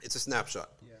 it's a snapshot.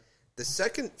 Yeah. The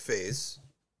second phase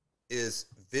is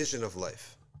vision of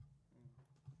life.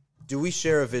 Do we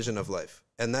share a vision of life?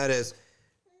 And that is,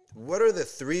 what are the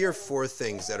 3 or 4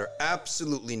 things that are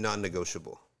absolutely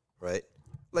non-negotiable, right?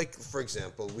 Like, for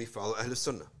example, we follow Ahl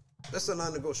Sunnah. That's a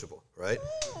non-negotiable, right?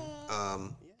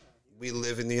 We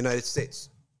live in the United States.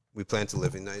 We plan to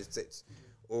live in the United States.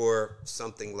 Or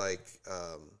something like,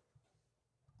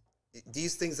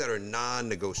 these things that are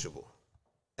non-negotiable.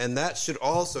 And that should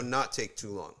also not take too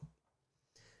long.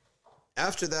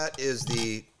 After that is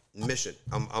the mission.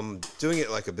 I'm doing it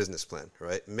like a business plan,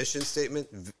 right? Mission statement,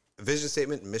 vision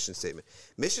statement, mission statement.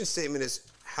 Mission statement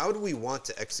is, how do we want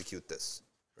to execute this,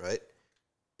 right?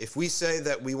 If we say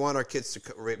that we want our kids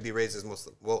to be raised as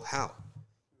Muslim, well, how?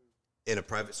 in a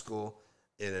private school,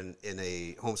 in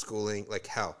a homeschooling? Like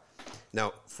how?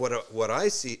 Now, what I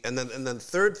see, and then the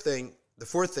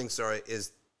fourth thing,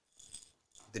 is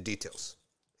the details.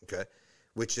 Okay,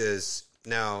 which is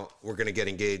now we're going to get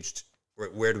engaged.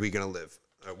 Where are we going to live?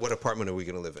 What apartment are we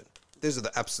going to live in? These are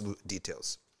the absolute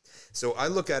details. So I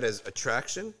look at it as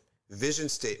attraction, vision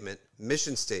statement,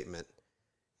 mission statement,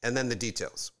 and then the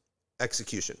details,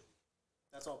 execution.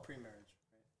 That's all pre-marriage,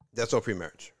 right? That's all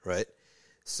pre-marriage, right?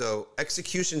 So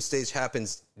execution stage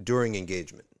happens during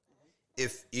engagement.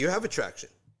 If you have attraction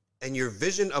and your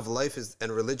vision of life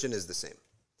and religion is the same,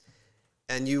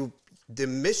 and the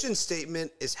mission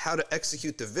statement is how to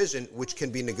execute the vision, which can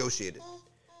be negotiated,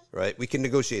 right? We can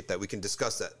negotiate that. We can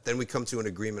discuss that. Then we come to an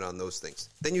agreement on those things.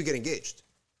 Then you get engaged,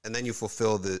 and then you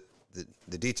fulfill the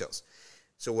details.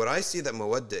 So what I see that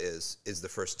Mawadda is the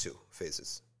first two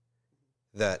phases.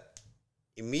 That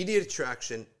immediate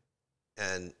attraction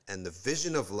and the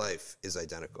vision of life is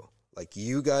identical. Like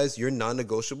you guys, your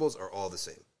non-negotiables are all the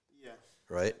same. Yeah.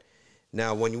 Right?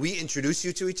 Now, when we introduce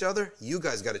you to each other, you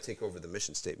guys got to take over the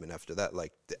mission statement after that.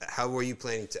 Like, how are you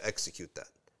planning to execute that?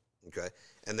 Okay?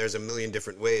 And there's a million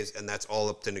different ways, and that's all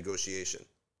up to negotiation,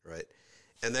 right?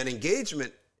 And then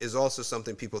engagement is also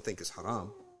something people think is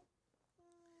haram,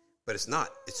 but it's not.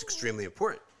 It's extremely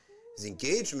important. Because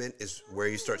engagement is where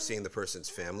you start seeing the person's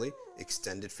family,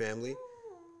 extended family.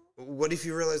 What if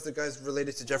you realize the guy's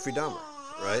related to Jeffrey Dahmer,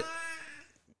 right?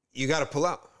 You got to pull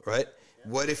out, right?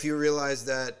 What if you realize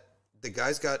that the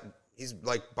guy's he's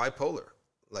like bipolar.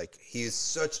 Like he's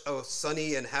such a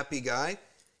sunny and happy guy.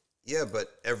 Yeah,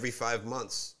 but every 5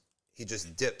 months, he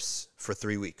just dips for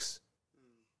 3 weeks.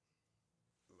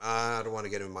 I don't want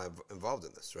to get involved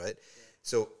in this, right?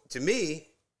 So to me,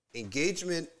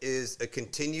 engagement is a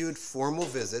continued formal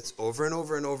visits over and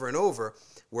over and over and over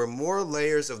where more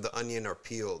layers of the onion are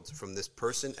peeled from this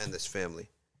person and this family.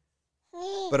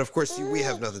 But of course, we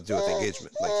have nothing to do with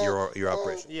engagement, like your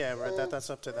operation. Yeah, right. That's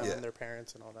up to them and their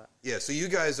parents and all that. Yeah, so you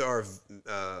guys are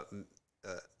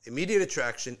immediate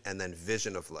attraction and then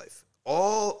vision of life.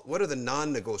 What are the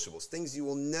non-negotiables? Things you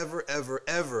will never, ever,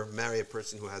 ever marry a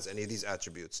person who has any of these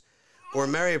attributes, or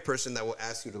marry a person that will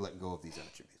ask you to let go of these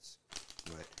attributes,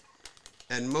 right?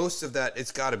 And most of that,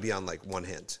 it's got to be on like one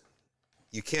hand.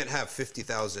 You can't have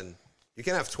 50,000. You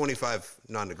can't have 25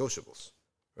 non-negotiables.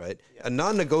 Right? Yeah. A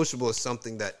non-negotiable is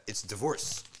something that it's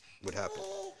divorce would happen.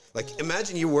 Like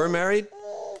imagine you were married.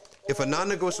 If a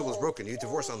non-negotiable is broken, you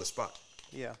divorce on the spot.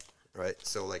 Yeah. Right?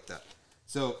 So like that.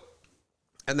 So,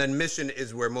 and then mission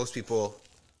is where most people,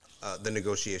 the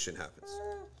negotiation happens.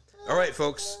 All right,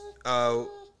 folks.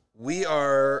 We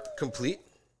are complete.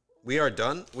 We are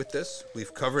done with this.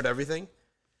 We've covered everything.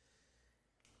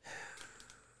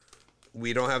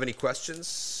 We don't have any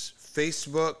questions.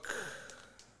 Facebook.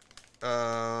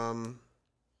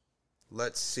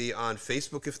 Let's see on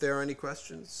Facebook if there are any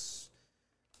questions.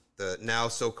 The now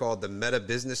so-called the Meta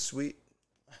Business Suite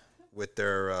with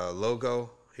their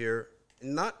logo here.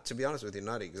 Not, to be honest with you,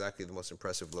 not exactly the most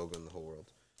impressive logo in the whole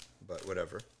world, but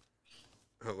whatever.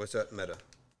 What's that? Meta.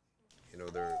 You know,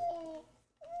 they're...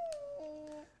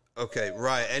 Okay,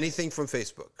 right. Anything from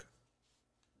Facebook?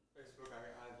 Facebook, I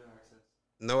have no access.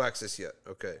 No access yet.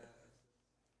 Okay.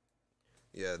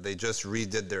 Yeah, they just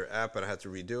redid their app, and I had to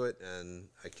redo it, and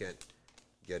I can't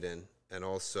get in. And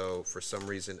also, for some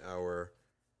reason,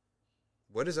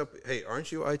 what is up? Hey,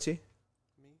 aren't you IT? Me?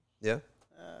 Yeah?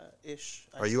 Ish.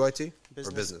 Are you IT? Business,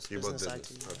 or business? You're both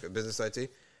business. IT, yeah. Okay, business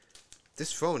IT.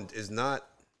 This phone is not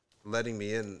letting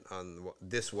me in on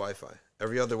this Wi-Fi.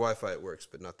 Every other Wi-Fi it works,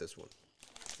 but not this one.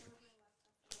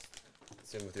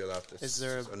 Same with your laptop. Is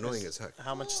there it's annoying as heck.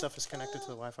 How much stuff is connected to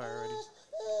the Wi-Fi already?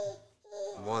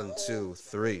 1, 2,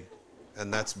 3,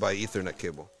 and that's by Ethernet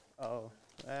cable. Oh,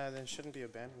 there shouldn't be a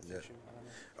bandwidth issue. I don't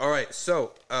know. All right,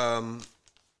 so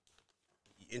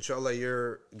inshallah,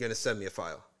 you're gonna send me a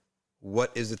file.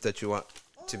 What is it that you want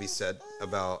to be said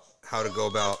about how to go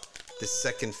about the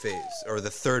second phase or the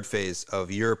third phase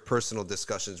of your personal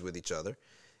discussions with each other,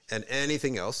 and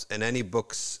anything else, and any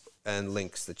books and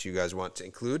links that you guys want to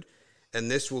include? And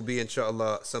this will be,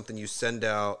 inshallah, something you send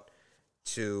out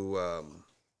to.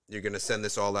 You're going to send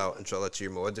this all out, inshallah, to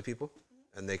your Mawadda people.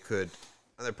 And they're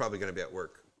probably going to be at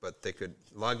work, but they could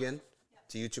log in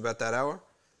to YouTube at that hour.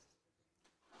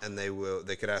 And they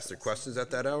could ask their questions at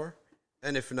that hour.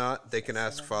 And if not, they can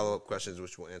ask follow-up questions,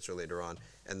 which we'll answer later on.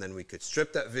 And then we could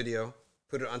strip that video,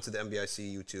 put it onto the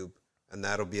NBIC YouTube, and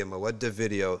that'll be a Mawadda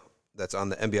video that's on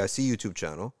the NBIC YouTube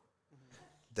channel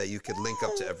that you could link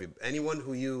up to anyone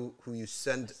who you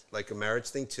send like a marriage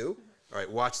thing to. All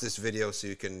right, watch this video so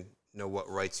you can know what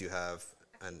rights you have.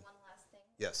 Actually, And one last thing.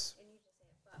 yes. And you just say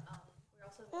it, but we're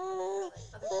also other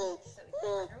communities that we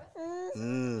can partner with. So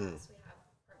in the past,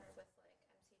 we have partnered with like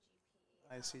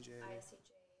MCGP, ISCJ,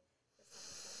 the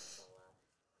Sola.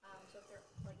 So if they're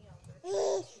like they're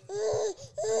trying to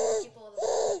people of the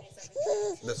communities that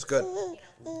we try to. That's good.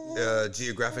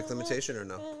 Geographic limitation or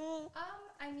no?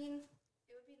 I mean,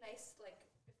 it would be nice like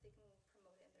if they can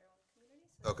promote it in their own community,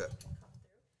 so Okay. they can come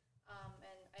through.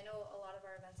 And I know a lot of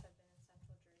our events have been in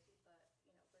Central Jersey, but we're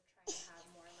trying to have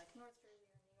more in like North Jersey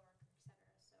or New York, etc.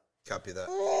 So Copy that.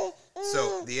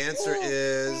 So the answer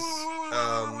is,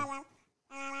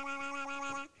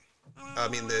 I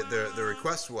mean, the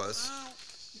request was,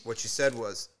 what she said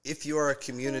was, if you are a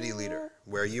community leader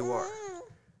where you are,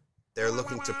 they're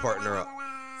looking to partner up.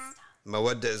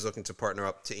 Mawadda is looking to partner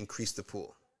up to increase the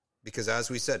pool. Because as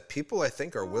we said, people I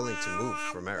think are willing to move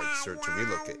for marriage or to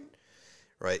relocate,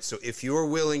 right? So if you're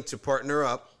willing to partner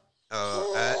up,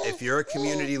 if you're a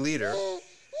community leader,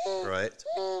 right,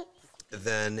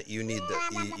 then you need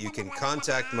that. You can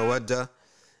contact Mawadda,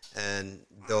 and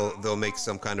they'll make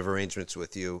some kind of arrangements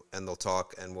with you, and they'll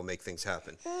talk, and we'll make things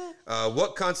happen.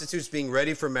 What constitutes being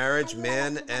ready for marriage,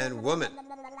 man and woman?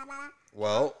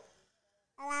 Well,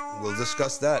 we'll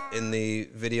discuss that in the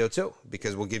video too,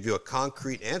 because we'll give you a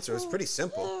concrete answer. It's pretty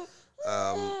simple.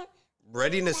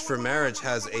 Readiness for marriage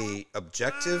has a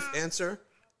objective answer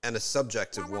and a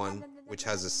subjective one, which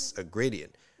has a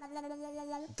gradient.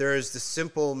 There's the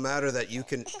simple matter that you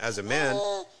can, as a man,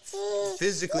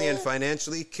 physically and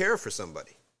financially care for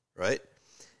somebody, right?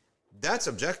 That's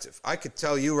objective. I could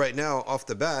tell you right now off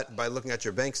the bat by looking at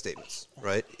your bank statements,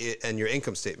 right, and your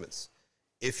income statements.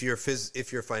 If you're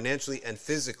financially and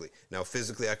physically. Now,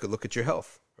 physically, I could look at your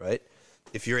health, right?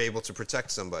 If you're able to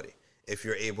protect somebody, if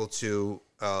you're able to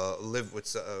live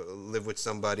with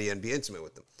somebody and be intimate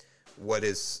with them. What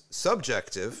is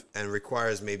subjective and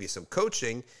requires maybe some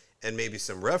coaching and maybe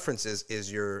some references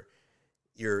is your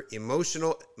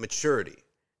emotional maturity.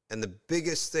 And the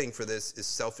biggest thing for this is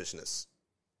selfishness.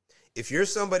 If you're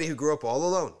somebody who grew up all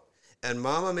alone, and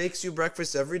mama makes you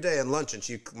breakfast every day and lunch, and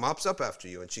she mops up after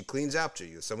you, and she cleans after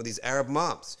you. Some of these Arab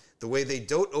moms, the way they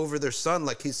dote over their son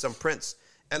like he's some prince.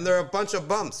 And they're a bunch of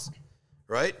bums,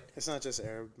 right? It's not just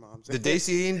Arab moms. The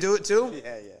Dacian do it too?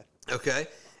 Yeah. Okay.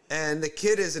 And the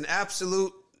kid is an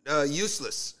absolute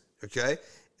useless, okay?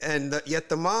 And yet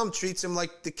the mom treats him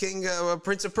like the king,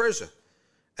 Prince of Persia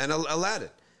and Aladdin.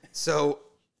 So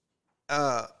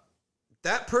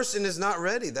that person is not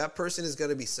ready. That person is going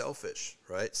to be selfish,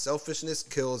 right? Selfishness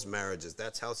kills marriages.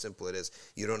 That's how simple it is.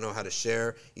 You don't know how to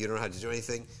share. You don't know how to do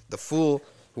anything. The fool,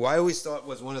 who I always thought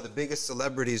was one of the biggest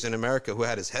celebrities in America, who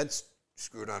had his head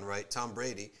screwed on right, Tom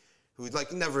Brady, who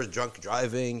like never drunk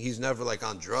driving. He's never like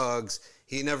on drugs.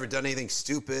 He never done anything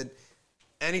stupid.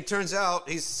 And he turns out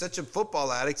he's such a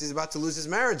football addict, he's about to lose his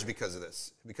marriage because of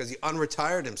this, because he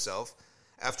unretired himself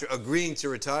after agreeing to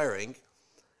retiring,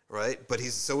 right? But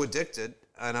he's so addicted.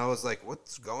 And I was like,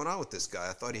 what's going on with this guy?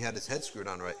 I thought he had his head screwed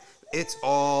on right. It's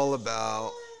all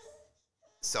about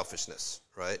selfishness,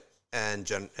 right?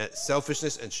 And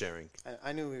selfishness and sharing.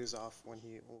 I knew he was off when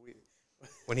he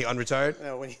unretired?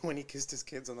 No, when he kissed his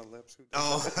kids on the lips.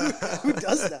 Who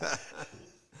does that?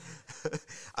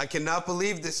 I cannot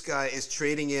believe this guy is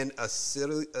trading in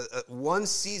one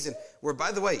season where,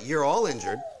 by the way, you're all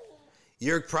injured.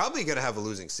 You're probably going to have a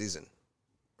losing season,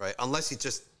 right? Unless he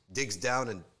just digs down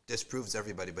and disproves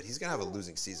everybody, but he's going to have a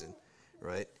losing season,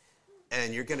 right?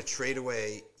 And you're going to trade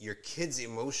away your kids'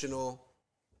 emotional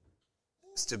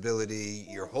stability,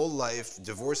 your whole life.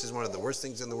 Divorce is one of the worst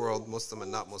things in the world. Muslim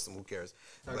and not Muslim, who cares?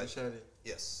 Dr. Shadi,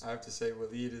 yes. I have to say,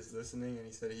 Waleed is listening, and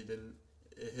he said it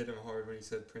hit him hard when he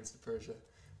said Prince of Persia.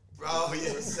 Oh,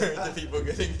 yes. The people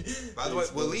getting... By the way,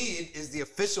 Waleed is the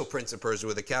official Prince of Persia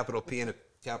with a capital P and a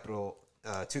capital,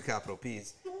 two capital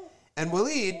P's. And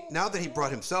Waleed, now that he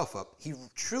brought himself up, he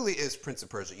truly is Prince of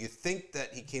Persia. You think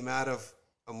that he came out of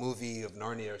a movie of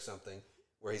Narnia or something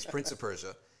where he's Prince of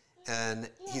Persia. And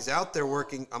he's out there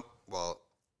working, I'm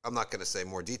not going to say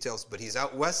more details, but he's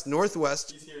out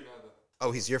northwest. He's here now, though.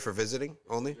 Oh, he's here for visiting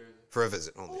only? For a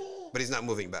visit only. But he's not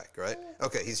moving back, right?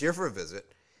 Okay, he's here for a visit.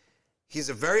 He's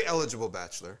a very eligible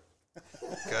bachelor,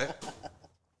 okay?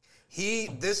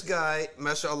 This guy,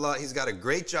 mashallah, he's got a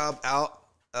great job out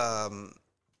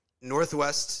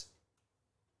northwest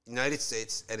United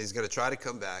States, and he's going to try to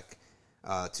come back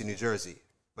to New Jersey.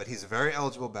 But he's a very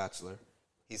eligible bachelor.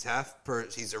 He's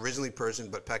he's originally Persian,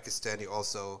 but Pakistani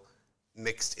also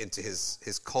mixed into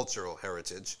his cultural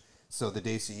heritage, so the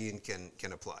Dacian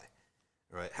can apply.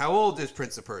 Right? How old is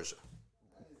Prince of Persia?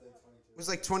 He's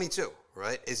like 22,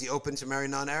 right? Is he open to marry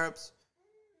non-Arabs?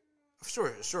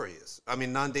 Sure he is. I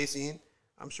mean, non-Dacian?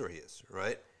 I'm sure he is,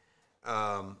 right?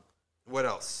 What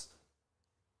else?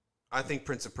 I think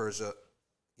Prince of Persia,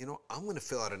 I'm going to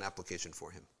fill out an application for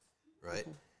him, right?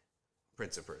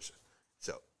 Prince of Persia.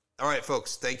 So, all right,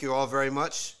 folks, thank you all very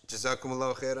much.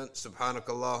 Jazakumullahu khairan.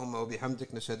 Subhanakallahumma wa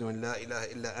bihamdik. Nashhadu an la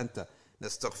ilaha illa anta.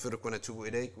 Nastaghfiruka wa natubu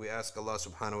ilayk. We ask Allah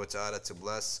subhanahu wa ta'ala to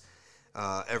bless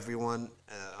everyone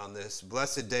on this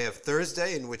blessed day of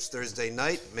Thursday, in which Thursday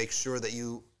night, make sure that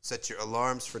you set your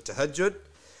alarms for tahajjud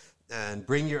and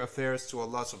bring your affairs to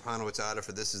Allah subhanahu wa ta'ala,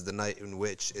 for this is the night in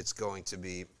which it's going to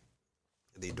be,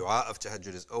 the dua of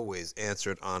tahajjud is always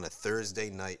answered on a Thursday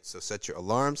night. So set your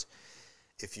alarms.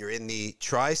 If you're in the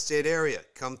tri-state area,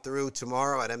 come through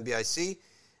tomorrow at NBIC.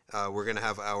 We're going to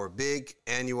have our big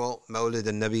annual Mawlid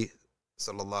al-Nabi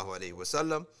sallallahu alayhi wa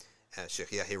sallam.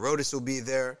 Sheikh Yahya Rodis will be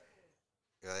there.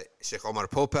 Sheikh Omar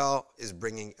Popal is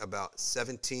bringing about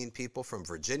 17 people from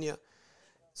Virginia.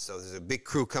 So there's a big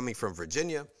crew coming from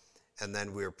Virginia. And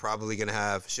then we're probably going to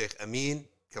have Sheikh Amin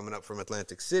coming up from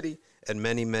Atlantic City, and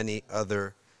many, many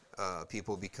other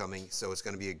people be coming. So it's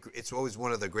going to be it's always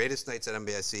one of the greatest nights at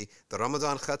NBIC. The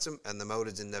Ramadan Khatam and the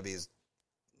Mawlid al-Nabi is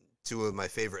two of my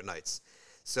favorite nights.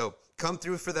 So come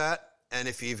through for that. And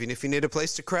even if you need a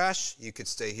place to crash, you could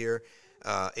stay here.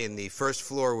 In the first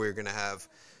floor,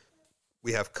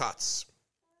 we have cots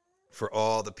for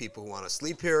all the people who want to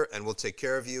sleep here, and we'll take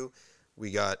care of you.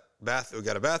 We got a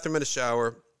bathroom and a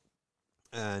shower,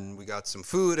 and we got some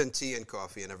food and tea and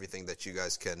coffee and everything that you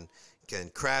guys can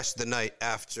crash the night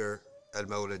after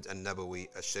Al-Mawlid al-Nabawi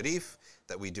al-Sharif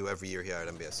that we do every year here at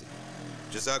MBSC.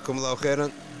 Jazakumullahu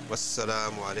khairan.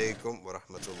 Wassalamu alaikum wa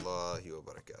rahmatullahi wa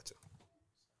barakatuh.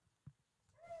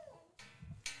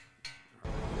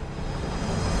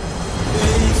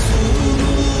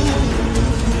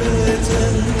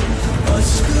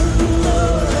 Aşkınla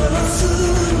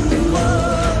arasında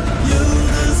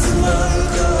yıldızlar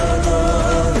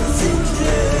kadar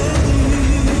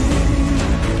zikredin.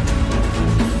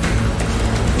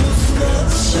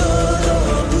 Uslat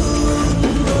şarabından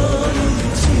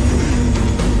için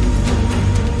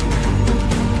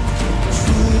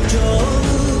şu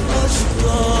canı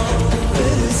aşkla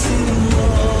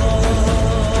versinler.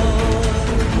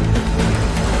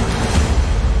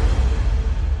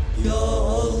 Ya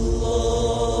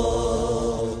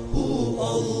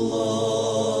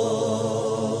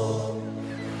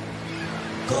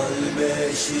kalbe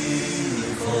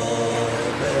şifa